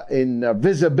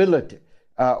visibility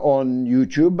on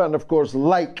YouTube. And of course,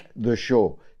 like the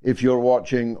show if you're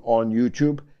watching on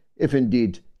YouTube, if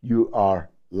indeed you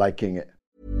are liking it.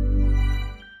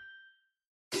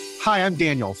 Hi, I'm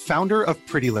Daniel, founder of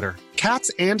Pretty Litter. Cats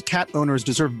and cat owners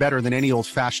deserve better than any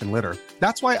old-fashioned litter.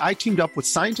 That's why I teamed up with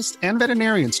scientists and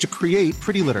veterinarians to create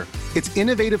Pretty Litter. Its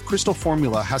innovative crystal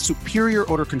formula has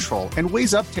superior odor control and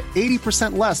weighs up to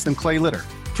 80% less than clay litter.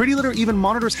 Pretty Litter even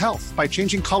monitors health by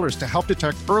changing colors to help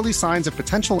detect early signs of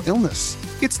potential illness.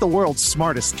 It's the world's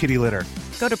smartest kitty litter.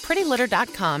 Go to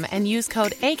prettylitter.com and use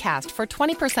code ACAST for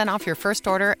 20% off your first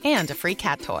order and a free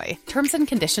cat toy. Terms and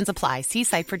conditions apply. See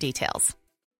site for details.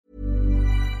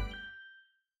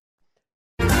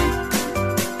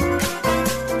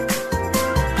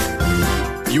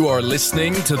 You are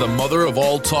listening to the Mother of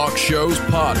All Talk Shows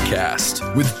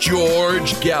podcast with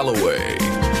George Galloway.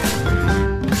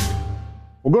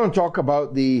 We're going to talk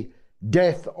about the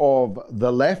death of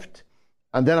the left,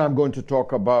 and then I'm going to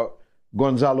talk about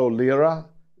Gonzalo Lira,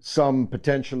 some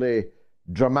potentially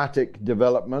dramatic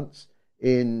developments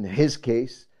in his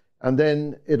case, and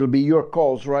then it'll be your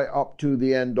calls right up to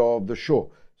the end of the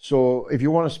show. So if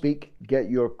you want to speak, get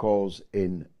your calls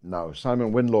in now.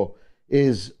 Simon Winlow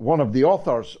is one of the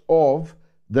authors of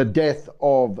The Death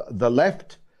of the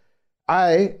Left.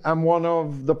 I am one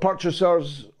of the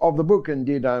purchasers of the book.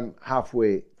 Indeed, I'm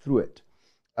halfway through it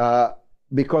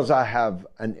because I have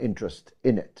an interest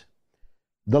in it.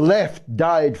 The left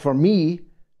died for me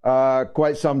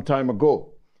quite some time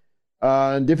ago.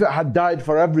 And if it had died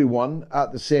for everyone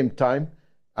at the same time,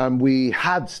 and we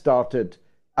had started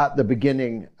at the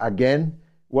beginning again,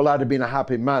 well, I'd have been a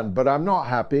happy man. But I'm not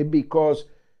happy because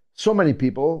so many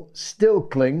people still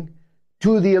cling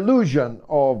to the illusion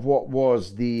of what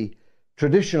was the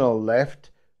traditional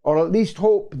left, or at least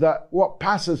hope that what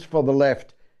passes for the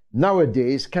left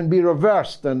nowadays can be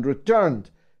reversed and returned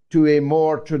to a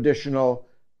more traditional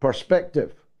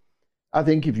perspective. I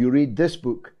think if you read this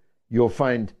book, you'll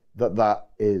find that that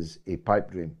is a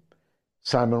pipe dream.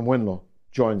 Simon Winlow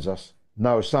joins us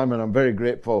now. Simon, I'm very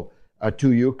grateful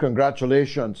to you.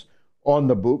 Congratulations on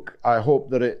the book. I hope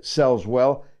that it sells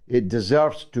well. It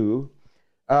deserves to.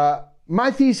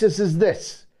 My thesis is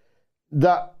this,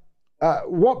 that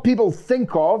what people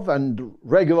think of and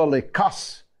regularly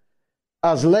cuss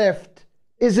as left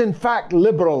is in fact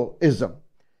liberalism.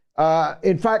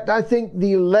 In fact, I think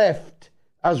the left,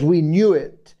 as we knew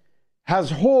it,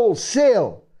 has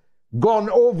wholesale gone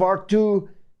over to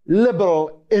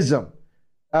liberalism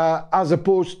as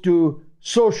opposed to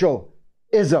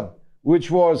socialism, which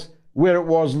was where it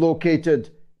was located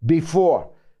before.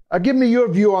 Give me your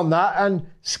view on that and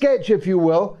sketch, if you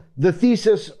will, the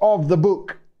thesis of the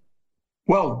book.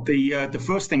 Well, the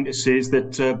first thing to say is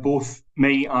that both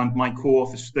me and my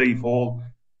co-author Steve Hall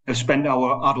have spent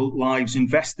our adult lives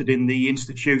invested in the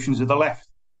institutions of the left.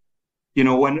 You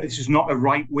know, when this is not a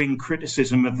right-wing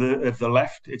criticism of the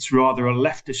left, it's rather a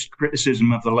leftist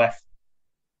criticism of the left.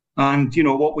 And, you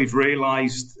know, what we've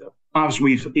realised as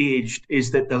we've aged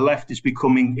is that the left is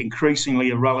becoming increasingly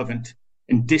irrelevant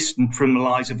and distant from the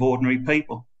lives of ordinary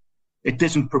people. It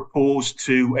doesn't propose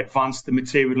to advance the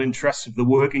material interests of the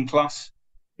working class.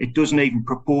 It doesn't even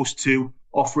propose to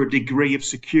offer a degree of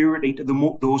security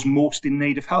to those most in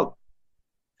need of help.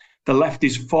 The left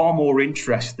is far more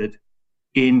interested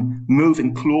in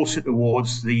moving closer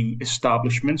towards the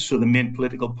establishment, so the main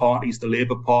political parties, the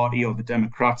Labour Party or the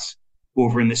Democrats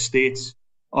over in the States,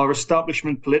 are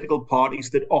establishment political parties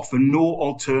that offer no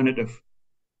alternative.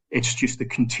 It's just the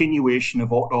continuation of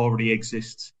what already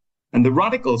exists. And the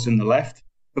radicals in the left,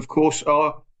 of course,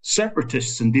 are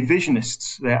separatists and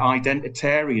divisionists. They're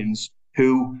identitarians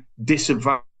who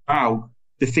disavow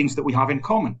the things that we have in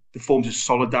common, the forms of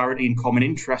solidarity and common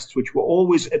interests, which were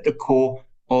always at the core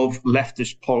of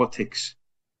leftist politics.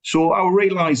 So our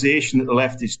realisation that the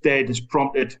left is dead has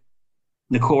prompted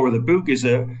the core of the book is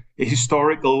a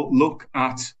historical look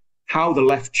at how the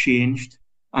left changed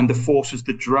and the forces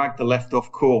that dragged the left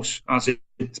off course as it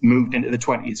moved into the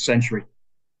 20th century.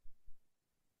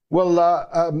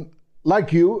 Well,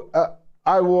 like you,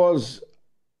 I was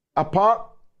a part,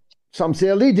 some say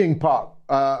a leading part,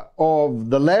 of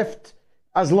the left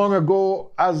as long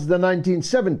ago as the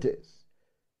 1970s,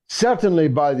 certainly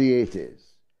by the 80s.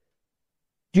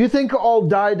 Do you think it all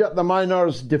died at the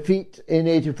miners' defeat in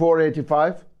 84,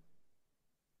 85?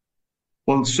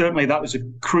 Well, certainly that was a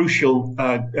crucial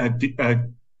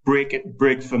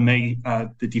break for me,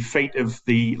 the defeat of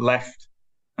the left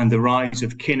and the rise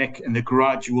of Kinnock and the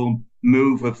gradual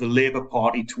move of the Labour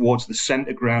Party towards the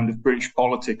centre ground of British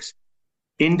politics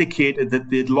indicated that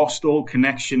they'd lost all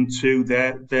connection to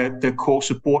their core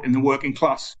support in the working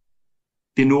class.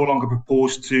 They no longer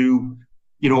proposed to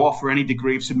offer any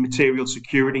degrees of material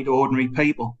security to ordinary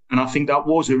people. And I think that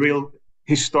was a real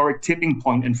historic tipping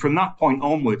point. And from that point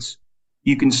onwards,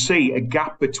 you can see a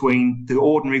gap between the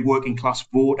ordinary working class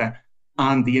voter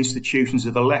and the institutions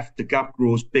of the left. The gap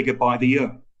grows bigger by the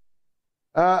year.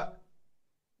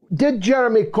 Did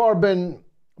Jeremy Corbyn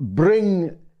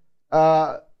bring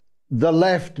the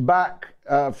left back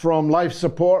from life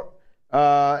support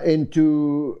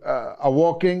into a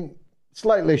walking,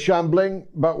 slightly shambling,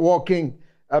 but walking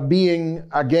being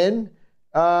again?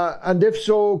 And if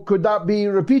so, could that be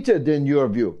repeated in your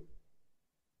view?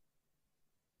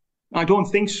 I don't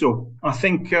think so. I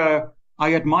think I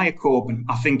admire Corbyn.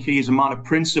 I think he is a man of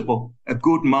principle, a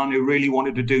good man who really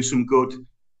wanted to do some good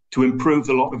to improve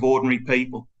the lot of ordinary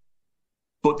people.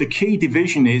 But the key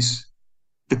division is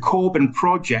the Corbyn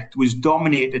project was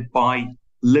dominated by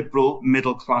liberal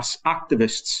middle-class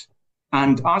activists.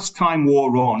 And as time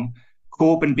wore on,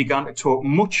 Corbyn began to talk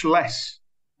much less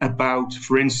about,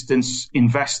 for instance,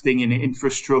 investing in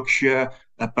infrastructure,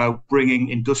 about bringing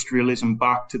industrialism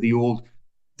back to the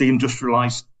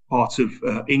industrialised parts of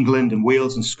England and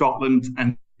Wales and Scotland,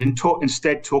 and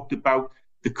instead talked about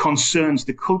the concerns,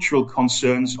 the cultural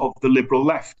concerns of the liberal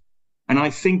left. And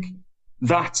I think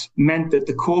that meant that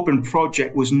the Corbyn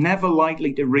project was never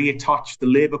likely to reattach the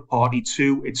Labour Party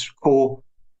to its core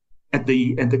at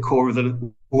the core of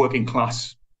the working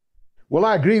class. Well,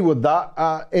 I agree with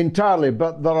that entirely,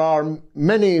 but there are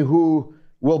many who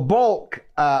will balk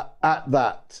at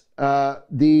that.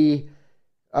 The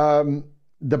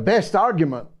best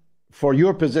argument for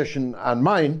your position and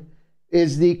mine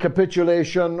is the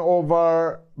capitulation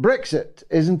over Brexit,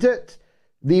 isn't it?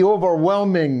 The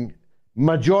overwhelming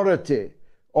majority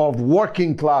of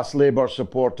working class Labour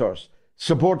supporters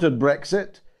supported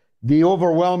Brexit. The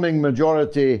overwhelming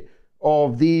majority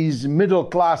of these middle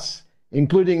class,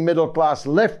 including middle class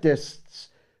leftists,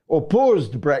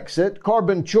 opposed Brexit.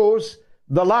 Corbyn chose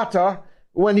the latter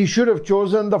when he should have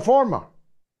chosen the former.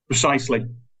 Precisely.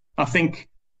 I think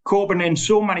Corbyn, in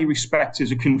so many respects,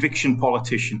 is a conviction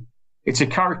politician. It's a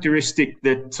characteristic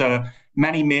that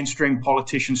many mainstream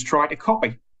politicians try to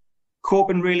copy.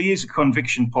 Corbyn really is a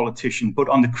conviction politician, but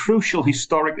on the crucial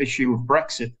historic issue of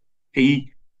Brexit,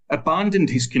 he abandoned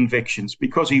his convictions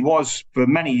because he was, for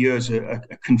many years, a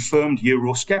confirmed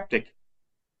Eurosceptic.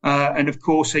 And of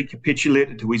course, he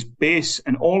capitulated to his base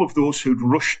and all of those who'd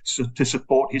rushed to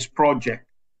support his project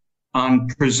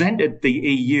and presented the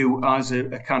EU as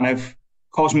a kind of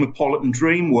cosmopolitan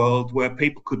dream world where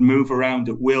people could move around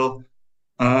at will,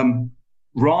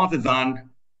 rather than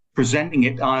presenting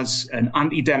it as an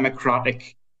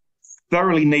anti-democratic,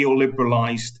 thoroughly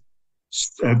neoliberalized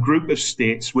group of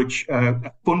states which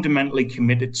are fundamentally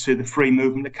committed to the free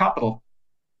movement of capital.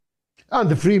 And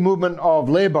the free movement of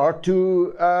labour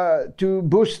to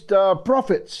boost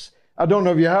profits. I don't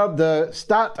know if you heard the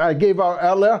stat I gave out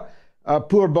earlier.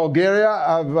 Poor Bulgaria,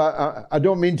 I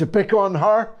don't mean to pick on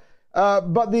her,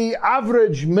 but the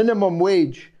average minimum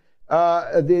wage,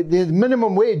 the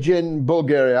minimum wage in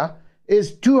Bulgaria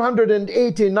is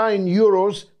 289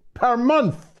 euros per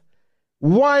month.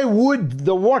 Why would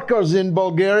the workers in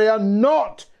Bulgaria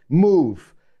not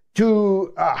move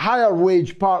to higher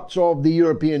wage parts of the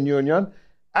European Union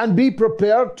and be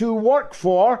prepared to work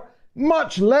for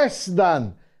much less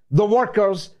than the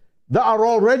workers that are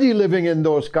already living in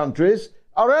those countries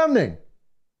are earning?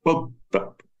 Well,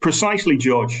 precisely,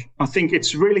 George. I think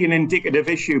it's really an indicative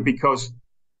issue because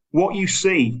what you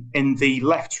see in the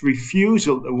left's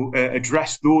refusal to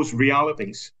address those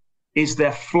realities is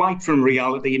their flight from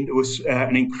reality into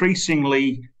an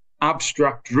increasingly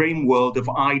abstract dream world of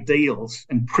ideals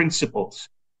and principles.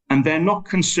 And they're not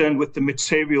concerned with the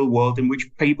material world in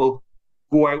which people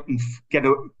go out and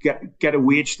get a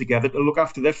wage together to look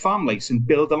after their families and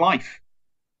build a life.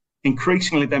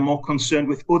 increasingly they're more concerned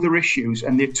with other issues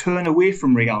and they turn away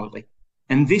from reality.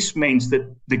 And this means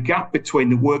that the gap between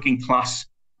the working class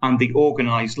and the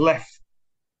organised left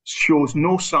shows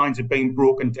no signs of being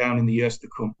broken down in the years to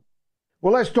come.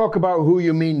 Well, let's talk about who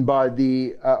you mean by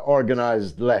the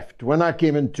organised left. When I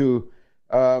came into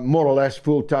more or less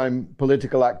full-time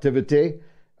political activity,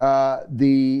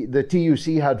 the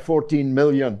TUC had 14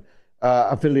 million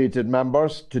affiliated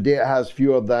members. Today it has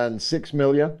fewer than 6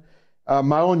 million.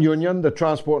 My own union, the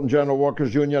Transport and General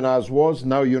Workers Union, as was,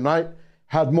 now Unite,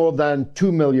 had more than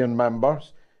 2 million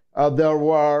members. There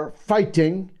were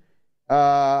fighting,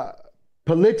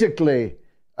 politically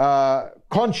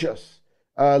conscious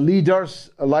leaders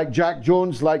like Jack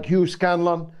Jones, like Hugh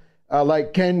Scanlon,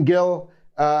 like Ken Gill,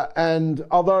 and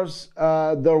others.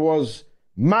 There was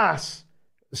mass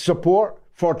support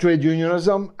for trade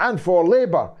unionism and for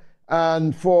labour,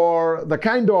 and for the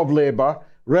kind of labour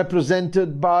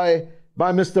represented by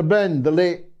Mr. Benn, the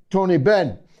late Tony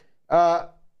Benn.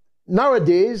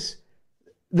 Nowadays,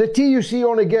 the TUC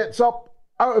only gets up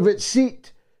out of its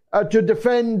seat to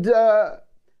defend, the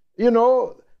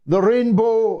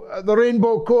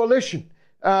Rainbow Coalition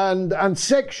and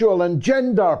sexual and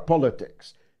gender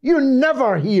politics. You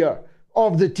never hear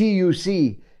of the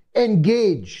TUC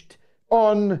engaged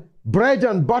on bread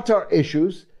and butter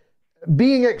issues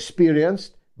being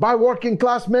experienced by working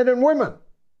class men and women.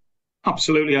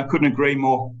 Absolutely, I couldn't agree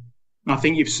more. I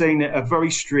think you've seen a very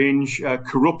strange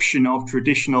corruption of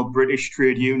traditional British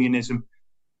trade unionism.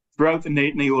 Throughout the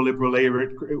neoliberal era,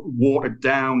 it watered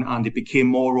down and it became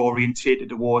more orientated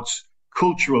towards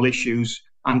cultural issues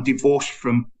and divorced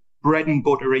from bread and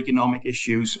butter economic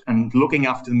issues and looking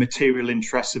after the material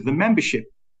interests of the membership.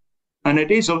 And it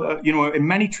is, in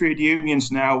many trade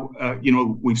unions now,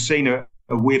 we've seen a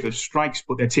wave of strikes,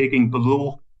 but they're taking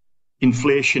below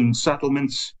inflation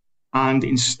settlements. And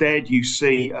instead, you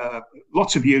see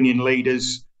lots of union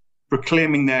leaders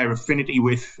proclaiming their affinity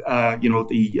with,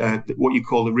 what you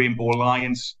call the Rainbow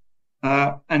Alliance,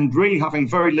 and really having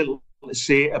very little to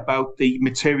say about the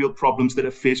material problems that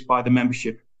are faced by the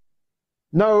membership.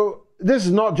 Now, this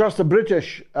is not just a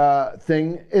British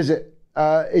thing, is it?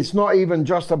 It's not even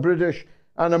just a British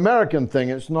and American thing.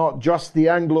 It's not just the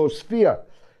Anglosphere.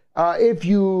 If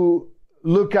you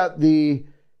look at the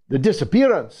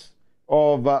disappearance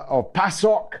of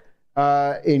PASOK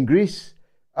in Greece,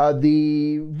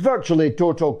 the virtually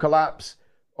total collapse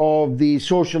of the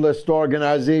socialist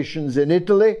organizations in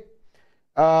Italy.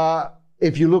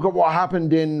 If you look at what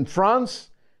happened in France,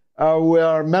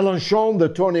 where Mélenchon, the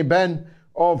Tony Benn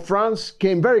of France,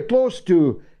 came very close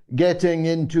to getting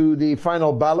into the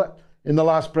final ballot in the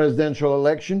last presidential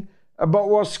election, but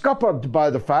was scuppered by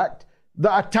the fact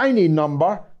that a tiny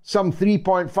number, some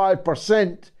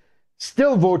 3.5%,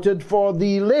 still voted for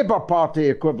the Labour Party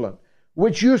equivalent,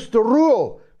 which used to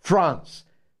rule France.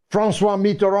 François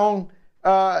Mitterrand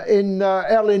in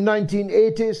early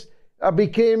 1980s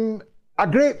became a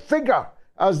great figure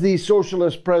as the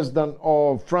socialist president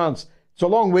of France. It's a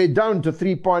long way down to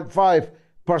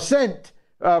 3.5%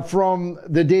 from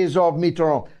the days of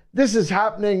Mitterrand. This is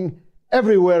happening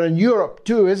everywhere in Europe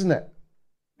too, isn't it?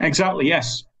 Exactly,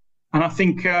 yes. And I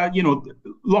think,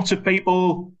 lots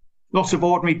of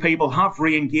ordinary people have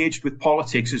re-engaged with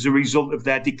politics as a result of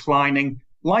their declining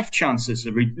life chances,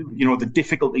 the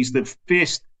difficulties they've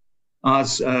faced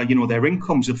as, their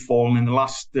incomes have fallen in the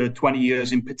last 20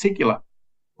 years in particular.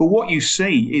 But what you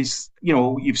see is,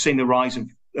 you've seen the rise of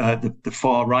the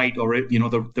far right or,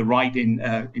 the right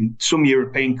in some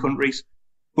European countries.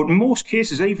 But in most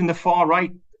cases, even the far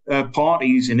right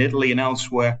parties in Italy and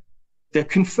elsewhere, they're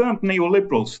confirmed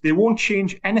neoliberals. They won't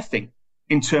change anything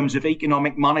in terms of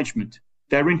economic management.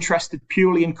 They're interested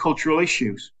purely in cultural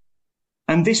issues.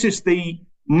 And this is the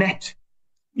net,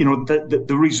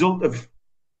 the result of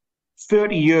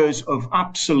 30 years of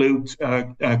absolute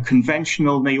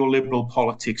conventional neoliberal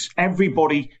politics.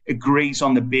 Everybody agrees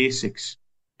on the basics,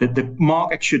 that the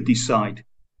market should decide,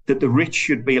 that the rich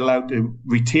should be allowed to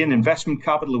retain investment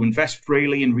capital, to invest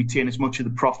freely and retain as much of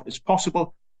the profit as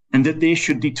possible, and that they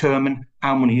should determine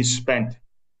how money is spent.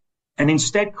 And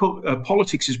instead,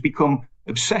 politics has become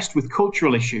obsessed with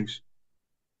cultural issues.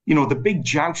 The big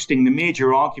jousting, the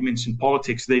major arguments in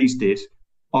politics these days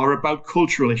are about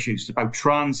cultural issues, about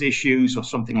trans issues or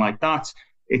something like that.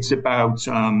 It's about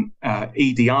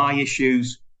EDI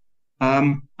issues.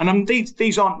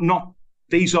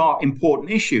 These are important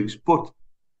issues, but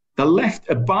the left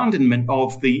abandonment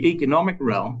of the economic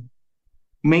realm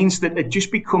means that it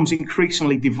just becomes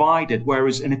increasingly divided,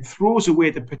 and it throws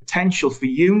away the potential for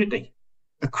unity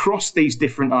across these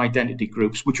different identity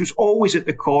groups, which was always at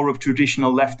the core of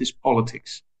traditional leftist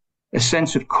politics, a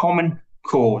sense of common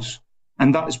cause.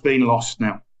 And that has been lost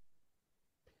now.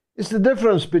 It's the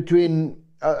difference between,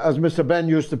 as Mr. Ben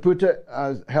used to put it,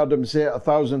 I heard him say it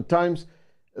 1,000 times,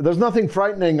 there's nothing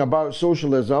frightening about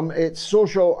socialism. It's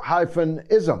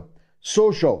social-ism.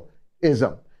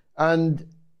 Socialism. And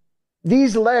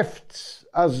these lefts,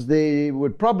 as they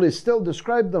would probably still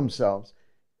describe themselves,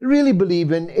 really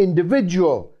believe in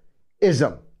individualism,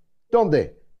 don't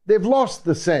they? They've lost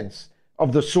the sense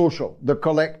of the social, the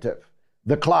collective,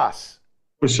 the class.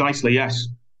 Precisely, yes.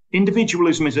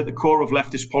 Individualism is at the core of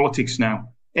leftist politics now.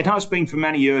 It has been for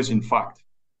many years, in fact.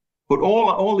 But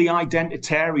all the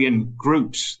identitarian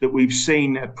groups that we've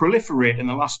seen proliferate in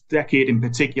the last decade in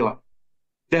particular,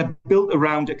 they're built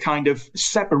around a kind of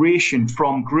separation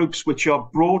from groups which are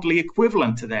broadly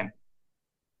equivalent to them.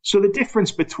 So the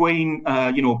difference between,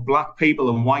 black people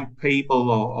and white people,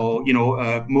 or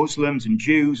Muslims and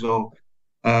Jews, or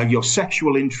your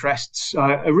sexual interests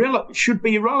should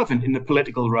be irrelevant in the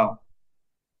political realm.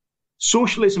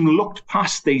 Socialism looked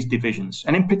past these divisions,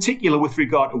 and in particular with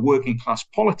regard to working class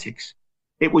politics,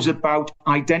 it was about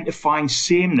identifying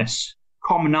sameness,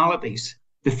 commonalities,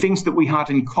 the things that we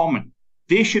had in common.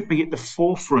 They should be at the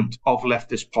forefront of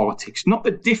leftist politics, not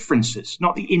the differences,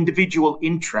 not the individual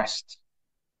interests.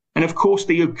 And of course,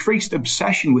 the increased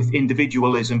obsession with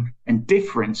individualism and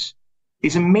difference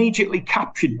is immediately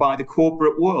captured by the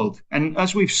corporate world. And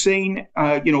as we've seen,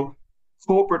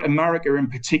 corporate America in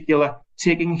particular,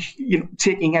 taking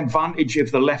advantage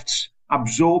of the left's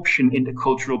absorption into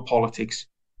cultural politics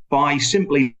by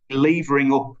simply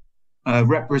levering up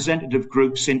representative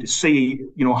groups into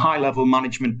high-level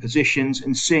management positions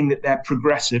and seeing that they're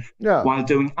progressive while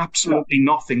doing absolutely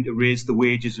nothing to raise the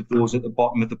wages of those at the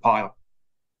bottom of the pile.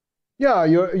 Yeah,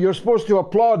 you're supposed to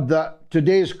applaud that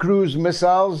today's cruise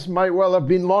missiles might well have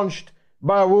been launched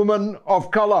by a woman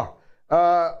of color,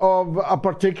 of a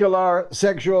particular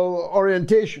sexual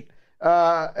orientation.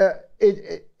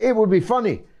 It would be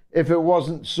funny if it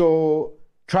wasn't so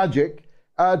tragic.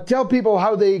 Tell people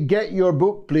how they get your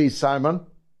book, please, Simon.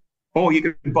 Oh, you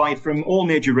can buy it from all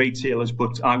major retailers,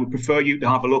 but I would prefer you to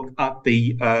have a look at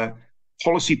the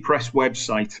Policy Press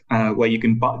website, where you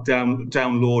can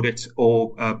download it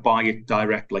or buy it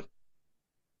directly.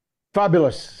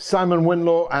 Fabulous. Simon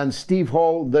Winlow and Steve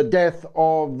Hall, The Death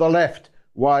of the Left,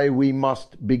 Why We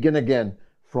Must Begin Again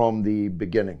from the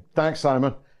Beginning. Thanks,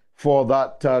 Simon, for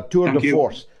that tour de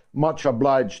force. Much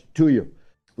obliged to you.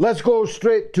 Let's go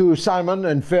straight to Simon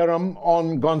and Ferrum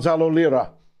on Gonzalo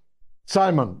Lira.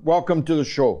 Simon, welcome to the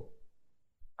show.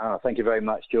 Thank you very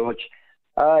much, George.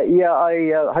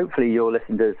 Hopefully your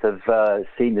listeners have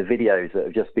seen the videos that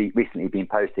have just recently been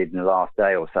posted in the last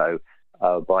day or so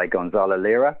by Gonzalo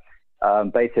Lira.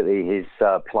 Basically, his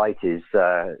plight is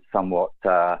somewhat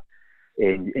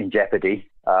in jeopardy.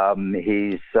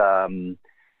 He's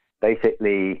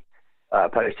basically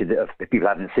posted, if people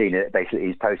haven't seen it, basically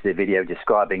he's posted a video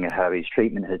describing how his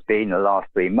treatment has been the last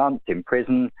 3 months in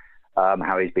prison,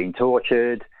 how he's been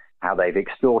tortured, how they've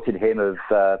extorted him of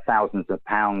thousands of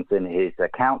pounds in his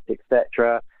accounts,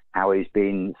 etc., how he's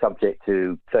been subject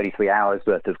to 33 hours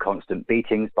worth of constant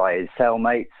beatings by his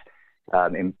cellmates,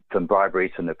 from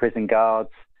briberies from the prison guards.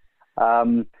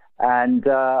 And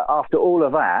after all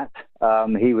of that,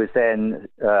 he was then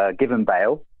given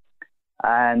bail,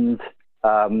 and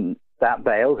that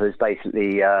bail has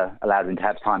basically allowed him to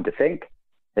have time to think.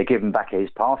 They give him back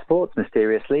his passports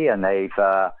mysteriously, and they've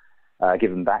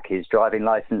given back his driving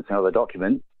license and other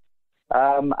documents.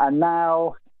 And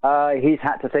now he's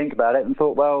had to think about it and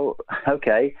thought, well,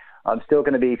 okay, I'm still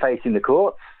going to be facing the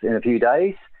courts in a few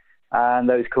days, and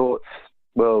those courts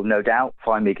will no doubt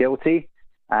find me guilty,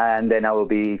 and then I will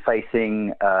be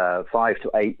facing 5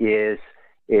 to 8 years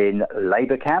in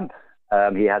labour camp.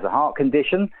 He has a heart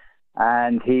condition,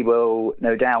 and he will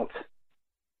no doubt,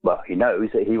 well, he knows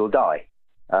that he will die.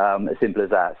 As simple as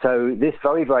that. So this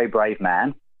very, very brave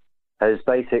man has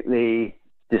basically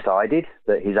decided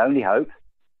that his only hope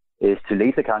is to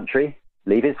leave the country,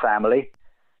 leave his family,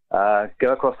 go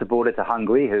across the border to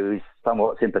Hungary, who's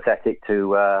somewhat sympathetic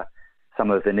to some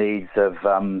of the needs of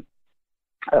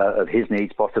his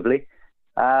needs, possibly.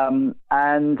 I've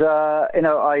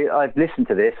listened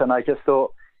to this, and I just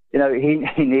thought, he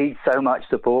needs so much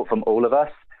support from all of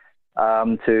us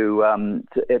for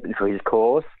his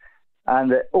cause,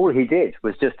 and that all he did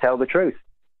was just tell the truth.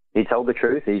 He told the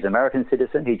truth. He's an American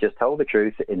citizen. He just told the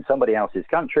truth in somebody else's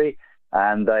country,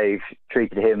 and they've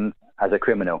treated him as a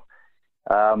criminal.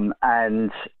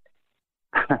 And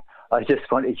I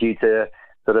just wanted you to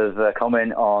sort of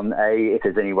comment on, if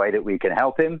there's any way that we can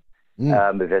help him,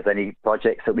 if there's any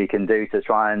projects that we can do to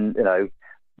try and,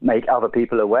 make other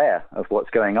people aware of what's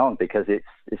going on, because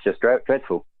it's just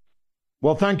dreadful.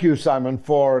 Well, thank you, Simon,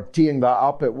 for teeing that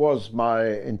up. It was my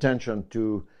intention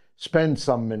to spend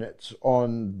some minutes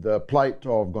on the plight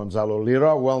of Gonzalo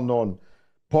Lira, well-known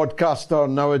podcaster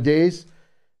nowadays,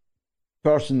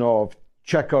 person of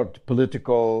checkered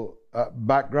political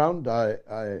background.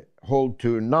 I hold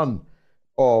to none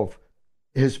of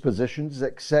his positions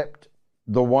except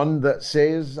the one that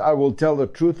says, I will tell the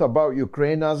truth about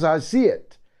Ukraine as I see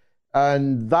it.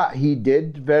 And that he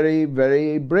did very,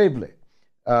 very bravely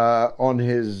on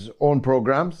his own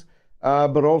programs,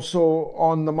 but also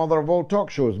on the mother of all talk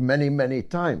shows many, many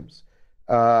times.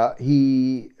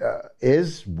 He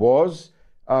was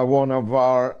one of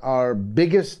our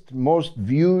biggest, most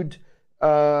viewed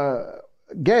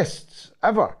guests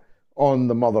ever on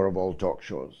the mother of all talk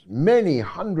shows. Many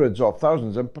hundreds of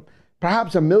thousands, and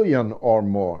perhaps 1 million or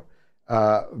more,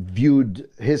 viewed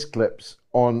his clips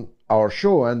on our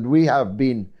show. And we have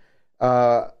been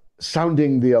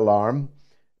sounding the alarm,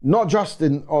 not just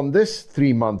on this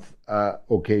 3-month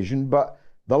occasion, but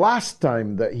the last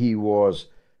time that he was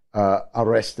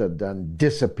arrested and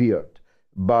disappeared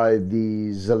by the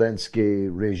Zelensky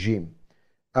regime.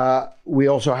 We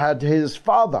also had his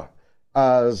father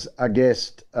as a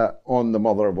guest on the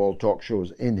mother of all talk shows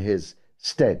in his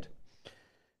stead.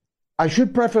 I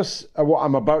should preface what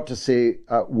I'm about to say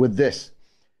with this,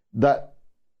 that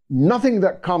nothing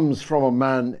that comes from a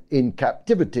man in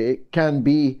captivity can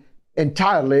be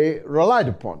entirely relied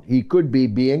upon. He could be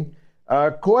being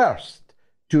coerced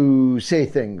to say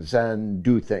things and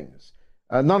do things.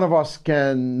 None of us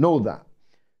can know that.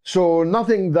 So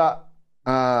nothing that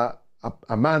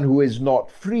a man who is not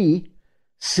free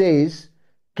says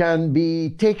can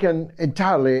be taken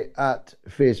entirely at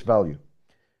face value.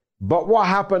 But what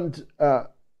happened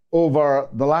over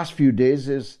the last few days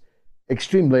is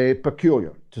extremely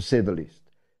peculiar, to say the least.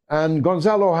 And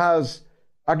Gonzalo has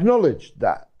acknowledged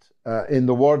that in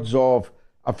the words of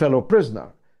a fellow prisoner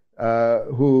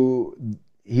who,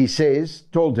 he says,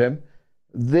 told him,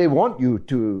 they want you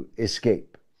to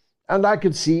escape. And I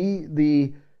could see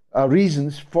the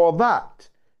reasons for that.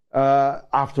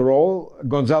 After all,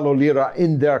 Gonzalo Lira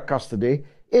in their custody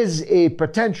is a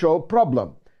potential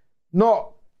problem.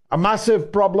 Not a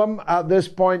massive problem at this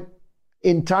point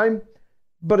in time,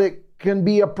 but it can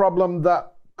be a problem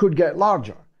that could get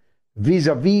larger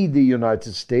vis-a-vis the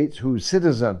United States, whose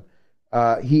citizen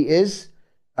he is,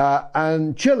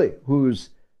 and Chile, whose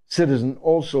citizen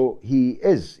also he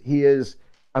is. He is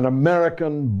an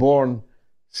American-born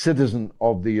citizen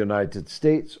of the United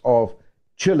States of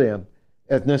Chilean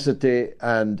ethnicity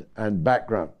and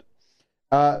background.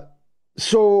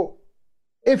 So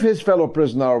if his fellow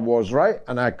prisoner was right,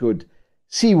 and I could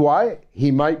see why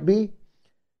he might be,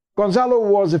 Gonzalo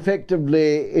was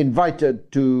effectively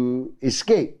invited to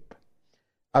escape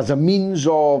as a means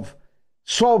of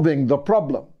solving the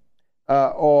problem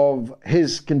of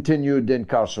his continued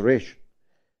incarceration.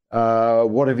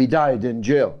 What if he died in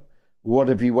jail? What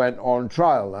if he went on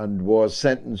trial and was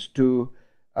sentenced to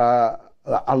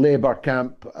a labor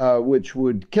camp which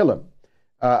would kill him,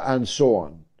 and so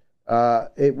on?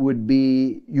 It would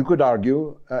be, you could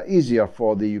argue, easier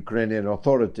for the Ukrainian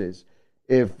authorities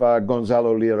if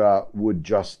Gonzalo Lira would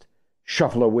just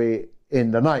shuffle away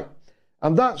in the night.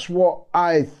 And that's what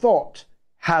I thought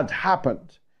had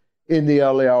happened in the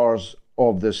early hours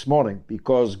of this morning,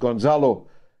 because Gonzalo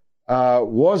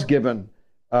was given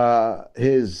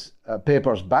his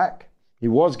papers back. He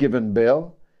was given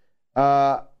bail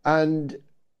and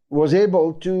was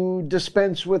able to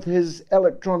dispense with his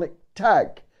electronic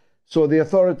tag, so the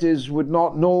authorities would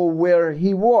not know where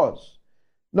he was.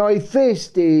 Now, he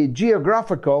faced a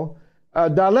geographical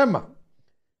dilemma.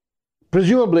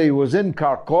 Presumably, he was in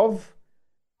Kharkov.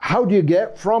 How do you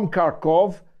get from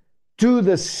Kharkov to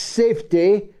the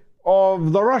safety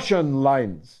of the Russian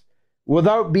lines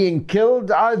without being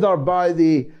killed either by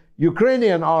the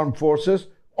Ukrainian armed forces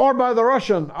or by the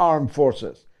Russian armed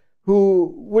forces,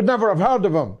 who would never have heard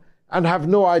of him and have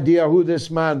no idea who this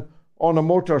man on a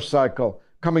motorcycle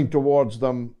coming towards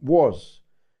them was?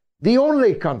 The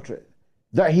only country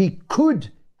that he could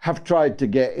have tried to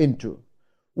get into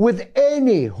with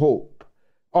any hope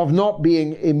of not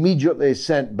being immediately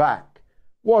sent back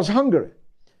was Hungary,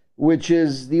 which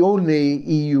is the only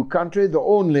EU country, the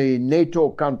only NATO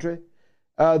country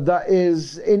that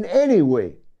is in any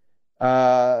way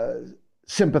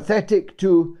sympathetic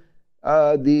to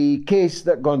the case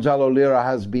that Gonzalo Lira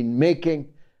has been making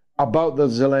about the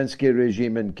Zelensky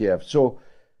regime in Kiev. So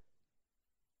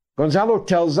Gonzalo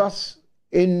tells us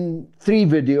in 3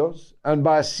 videos and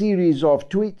by a series of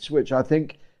tweets, which I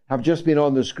think have just been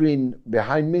on the screen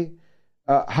behind me,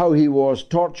 how he was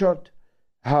tortured,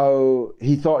 how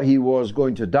he thought he was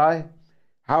going to die,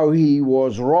 how he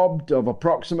was robbed of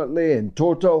approximately, in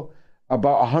total,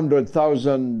 about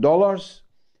 $100,000,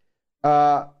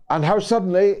 and how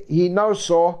suddenly he now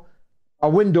saw a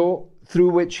window through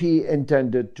which he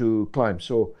intended to climb.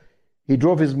 So he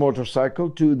drove his motorcycle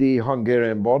to the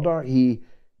Hungarian border. He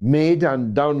made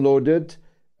and downloaded,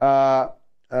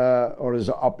 or is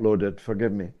it uploaded,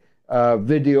 forgive me,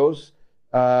 videos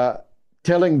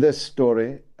telling this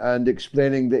story and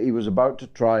explaining that he was about to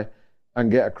try and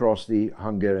get across the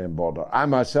Hungarian border. I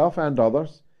myself and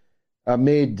others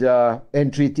made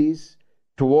entreaties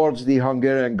towards the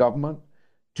Hungarian government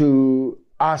to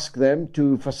ask them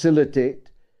to facilitate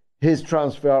his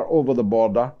transfer over the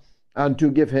border and to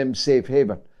give him safe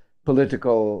haven,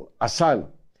 political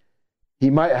asylum. He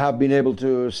might have been able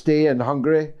to stay in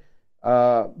Hungary,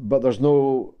 but there's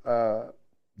no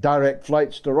direct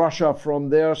flights to Russia from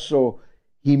there, so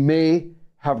he may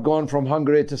have gone from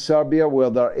Hungary to Serbia, where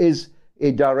there is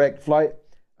a direct flight,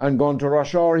 and gone to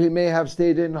Russia, or he may have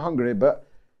stayed in Hungary. But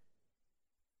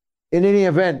in any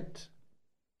event,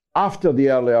 after the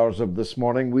early hours of this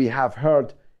morning, we have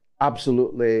heard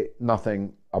absolutely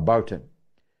nothing about him.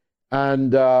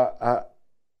 And a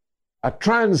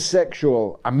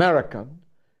transsexual American,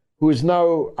 who is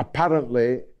now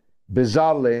apparently,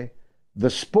 bizarrely,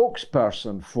 the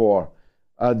spokesperson for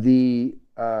the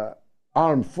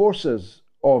armed forces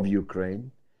of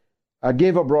Ukraine,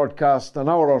 gave a broadcast an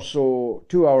hour or so,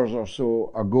 2 hours or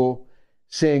so ago,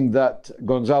 saying that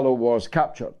Gonzalo was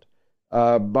captured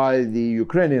by the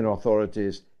Ukrainian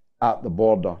authorities at the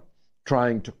border,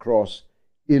 trying to cross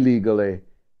illegally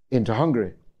into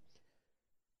Hungary.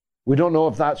 We don't know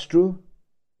if that's true.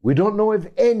 We don't know if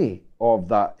any of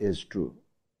that is true.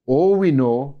 All we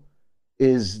know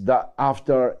is that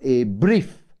after a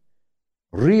brief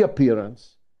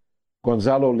reappearance,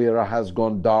 Gonzalo Lira has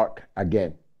gone dark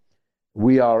again.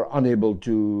 We are unable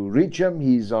to reach him.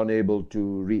 He's unable to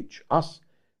reach us.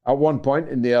 At one point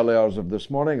in the early hours of this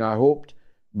morning, I hoped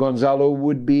Gonzalo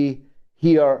would be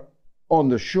here on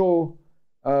the show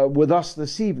with us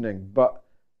this evening, but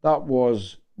that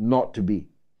was not to be.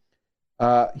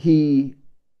 He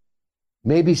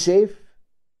may be safe.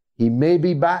 He may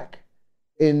be back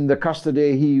in the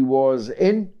custody he was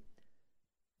in,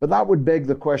 but that would beg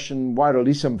the question, why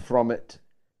release him from it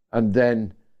and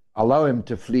then allow him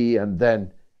to flee and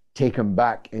then take him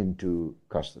back into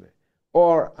custody?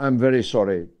 Or, I'm very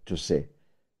sorry to say,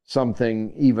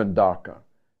 something even darker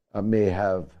may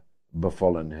have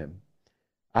befallen him.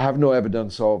 I have no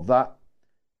evidence of that.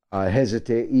 I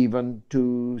hesitate even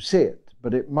to say it,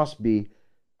 but it must be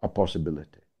a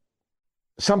possibility.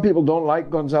 Some people don't like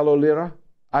Gonzalo Lira.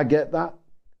 I get that.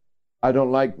 I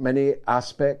don't like many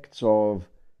aspects of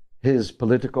his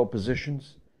political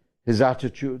positions, his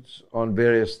attitudes on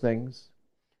various things.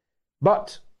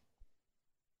 But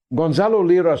Gonzalo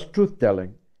Lira's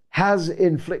truth-telling has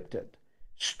inflicted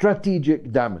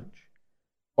strategic damage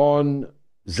on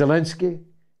Zelensky,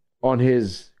 on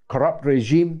his corrupt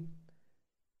regime,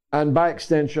 and by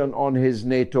extension on his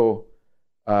NATO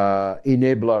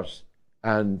enablers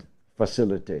and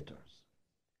facilitators.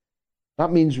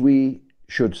 That means we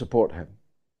should support him.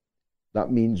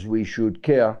 That means we should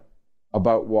care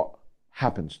about what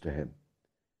happens to him.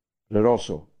 But it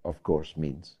also, of course,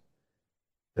 means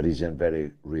that he's in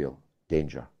very real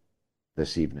danger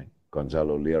this evening.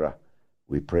 Gonzalo Lira,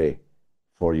 we pray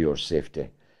for your safety.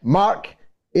 Mark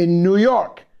in New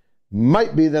York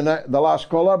might be the last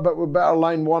caller, but we better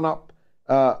line one up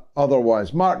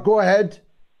otherwise. Mark, go ahead.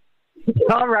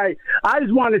 All right. I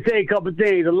just want to say a couple of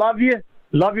things. I love you.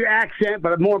 Love your accent,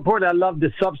 but more important, I love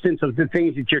the substance of the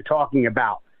things that you're talking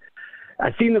about.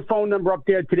 I seen the phone number up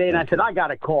there today, and I said, I got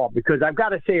to call because I've got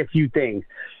to say a few things.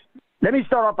 Let me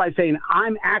start off by saying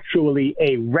I'm actually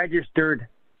a registered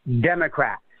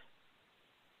Democrat.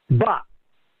 But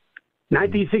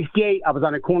 1968, I was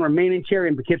on the corner of Main and Cherry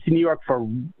in Poughkeepsie, New York for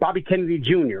Bobby Kennedy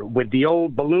Jr. with the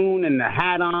old balloon and the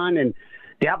hat on and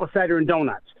the apple cider and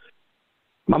donuts.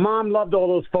 My mom loved all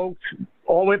those folks,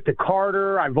 all the way up to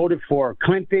Carter. I voted for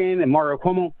Clinton and Mario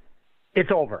Cuomo.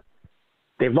 It's over.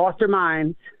 They've lost their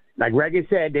minds. Like Reagan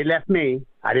said, they left me.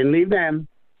 I didn't leave them.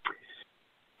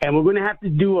 And we're going to have to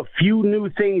do a few new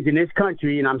things in this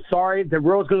country. And I'm sorry if the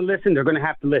world's going to listen. They're going to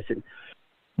have to listen.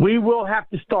 We will have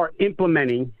to start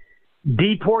implementing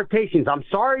deportations. I'm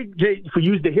sorry for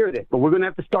you to hear this, but we're going to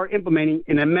have to start implementing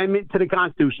an amendment to the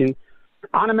Constitution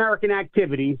on American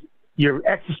activities. Your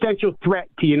existential threat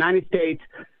to the United States,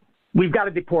 we've got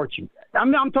to deport you.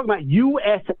 I'm talking about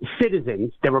U.S.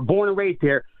 citizens that were born and raised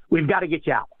here. We've got to get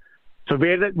you out. So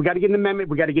we got to get an amendment.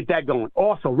 We got to get that going.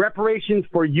 Also, reparations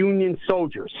for Union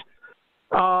soldiers.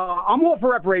 I'm all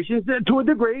for reparations to a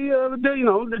degree.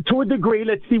 To a degree.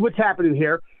 Let's see what's happening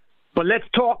here. But let's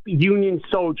talk Union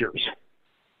soldiers,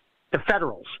 the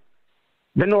Federals,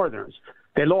 the Northerners.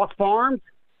 They lost farms.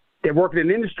 They're working in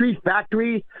industries,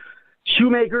 factories,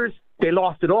 shoemakers. They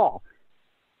lost it all.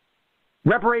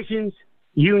 Reparations,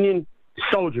 Union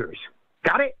soldiers.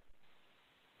 Got it?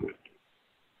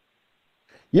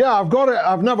 Yeah, I've got it.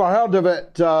 I've never heard of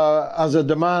it as a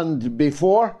demand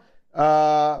before.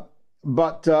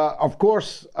 But of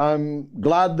course, I'm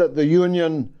glad that the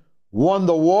Union won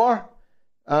the war,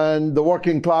 and the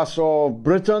working class of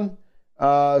Britain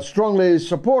strongly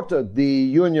supported the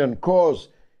Union cause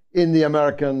in the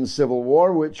American Civil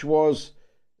War, which was,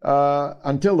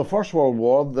 until the First World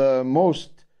War, the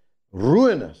most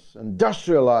ruinous,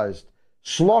 industrialized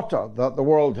slaughter that the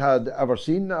world had ever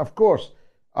seen. Of course,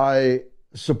 I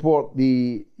support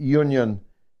the Union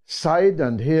side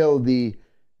and hail the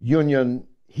Union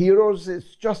heroes.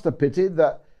 It's just a pity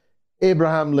that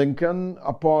Abraham Lincoln,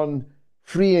 upon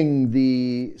freeing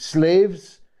the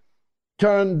slaves,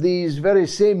 turned these very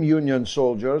same Union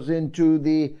soldiers into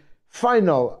the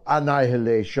final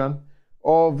annihilation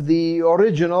of the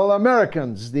original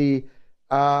Americans, the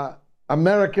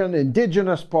American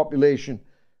indigenous population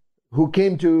who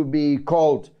came to be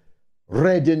called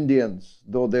Red Indians,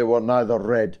 though they were neither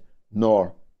red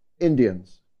nor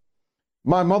Indians.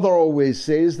 My mother always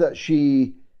says that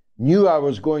she knew I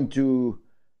was going to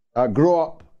grow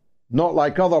up not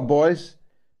like other boys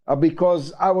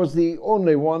because I was the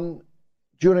only one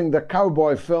during the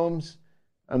cowboy films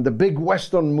and the big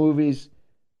Western movies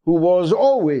who was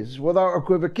always, without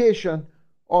equivocation,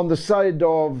 on the side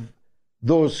of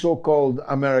those so-called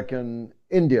American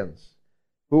Indians,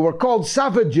 who were called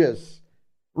savages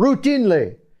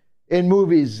routinely in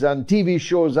movies and TV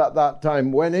shows at that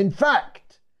time, when in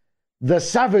fact the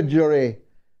savagery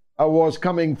was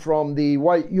coming from the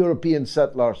white European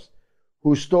settlers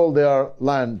who stole their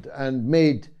land and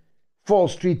made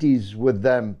false treaties with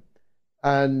them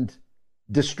and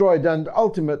destroyed and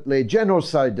ultimately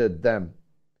genocided them.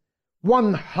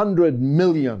 100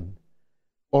 million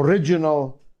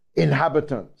original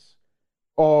inhabitants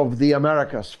of the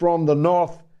Americas, from the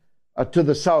north to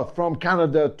the south, from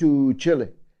Canada to Chile.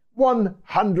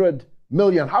 100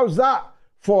 million. How's that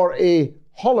for a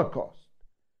Holocaust?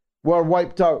 Were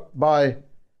wiped out by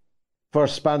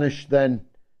first Spanish, then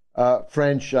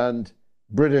French and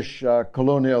British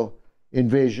colonial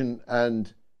invasion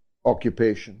and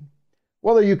occupation.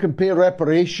 Whether you can pay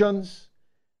reparations,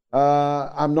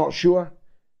 I'm not sure.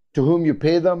 To whom you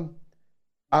pay them,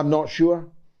 I'm not sure.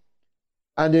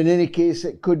 And in any case,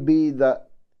 it could be that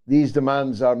these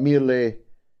demands are merely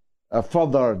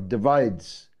further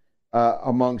divides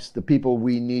amongst the people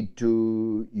we need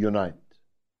to unite.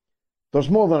 There's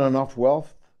more than enough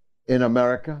wealth in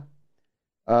America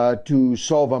to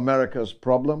solve America's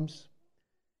problems.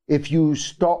 If you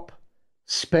stop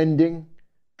spending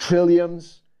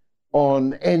trillions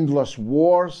on endless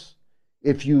wars,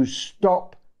 if you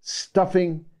stop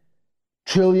stuffing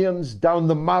trillions down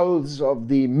the mouths of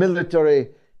the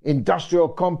military-industrial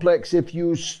complex, if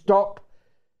you stop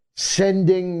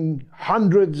sending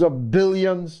hundreds of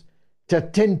billions to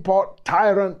tin-pot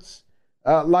tyrants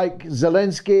like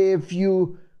Zelensky, if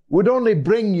you would only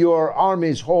bring your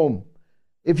armies home,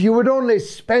 if you would only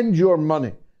spend your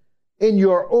money in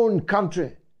your own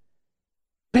country,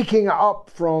 picking it up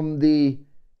from the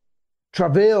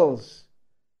travails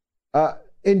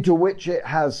into which it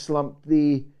has slumped,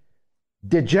 the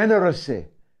degeneracy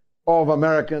of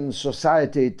American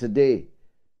society today.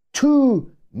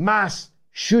 2 mass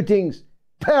shootings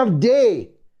per day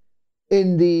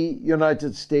in the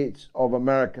United States of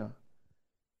America.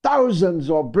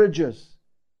 Thousands of bridges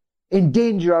in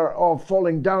danger of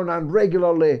falling down and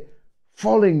regularly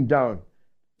falling down.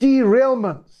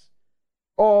 Derailments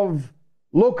of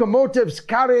locomotives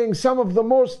carrying some of the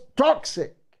most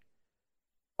toxic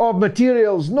of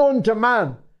materials known to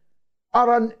man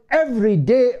are an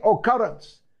everyday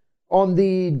occurrence on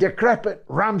the decrepit,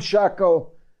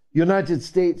 ramshackle United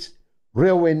States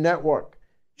railway network.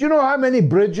 Do you know how many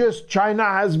bridges China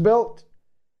has built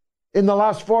in the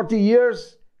last 40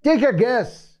 years? Take a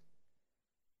guess.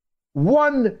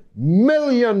 1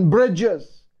 million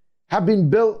bridges have been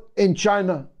built in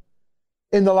China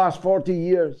in the last 40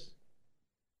 years.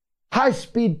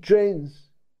 High-speed trains,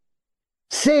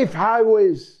 safe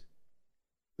highways,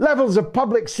 levels of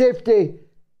public safety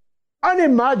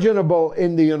unimaginable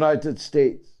in the United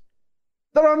States.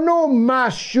 There are no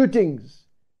mass shootings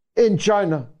in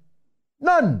China.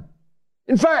 None.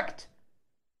 In fact,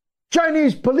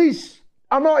 Chinese police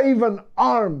are not even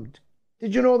armed.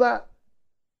 Did you know that?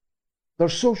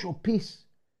 There's social peace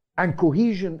and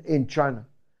cohesion in China.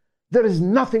 There is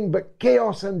nothing but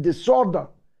chaos and disorder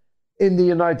in the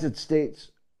United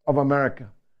States of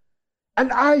America.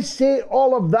 And I say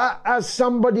all of that as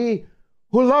somebody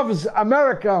who loves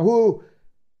America, who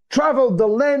traveled the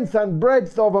length and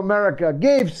breadth of America,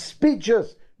 gave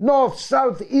speeches north,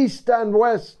 south, east, and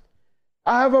west.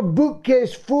 I have a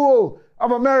bookcase full of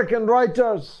American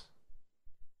writers,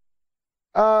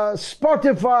 a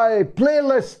Spotify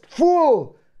playlist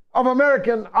full of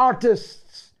American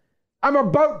artists. I'm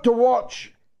about to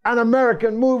watch an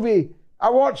American movie. I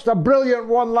watched a brilliant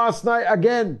one last night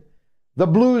again, The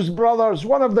Blues Brothers,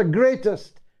 one of the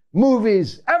greatest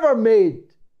movies ever made.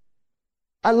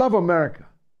 I love America.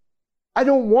 I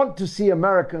don't want to see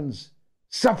Americans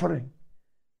suffering.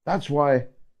 That's why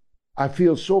I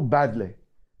feel so badly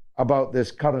about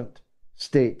this current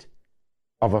state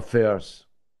of affairs.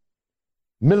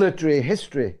 Military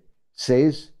history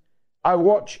says, I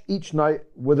watch each night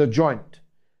with a joint.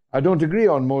 I don't agree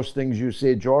on most things you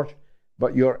say, George,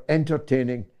 but you're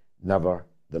entertaining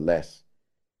nevertheless.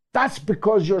 That's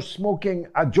because you're smoking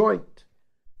a joint.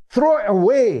 Throw it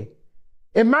away.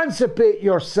 Emancipate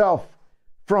yourself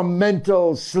from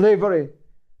mental slavery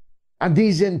and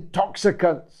these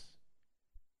intoxicants,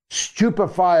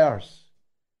 stupefiers.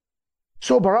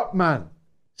 Sober up, man.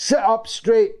 Sit up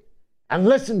straight and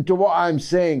listen to what I'm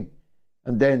saying,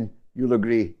 and then you'll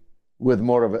agree with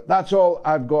more of it. That's all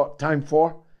I've got time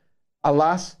for,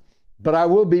 alas, but I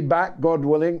will be back, God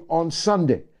willing, on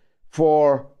Sunday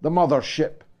for the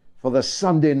mothership, for the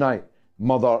Sunday night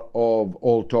mother of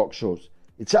all talk shows.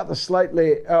 It's at the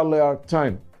slightly earlier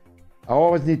time. I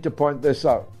always need to point this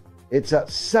out. It's at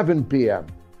 7 p.m.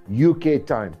 UK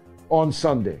time on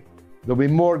Sunday. There'll be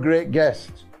more great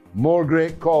guests, more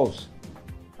great calls,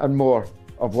 and more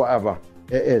of whatever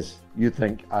it is you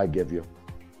think I give you.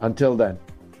 Until then,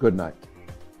 good night.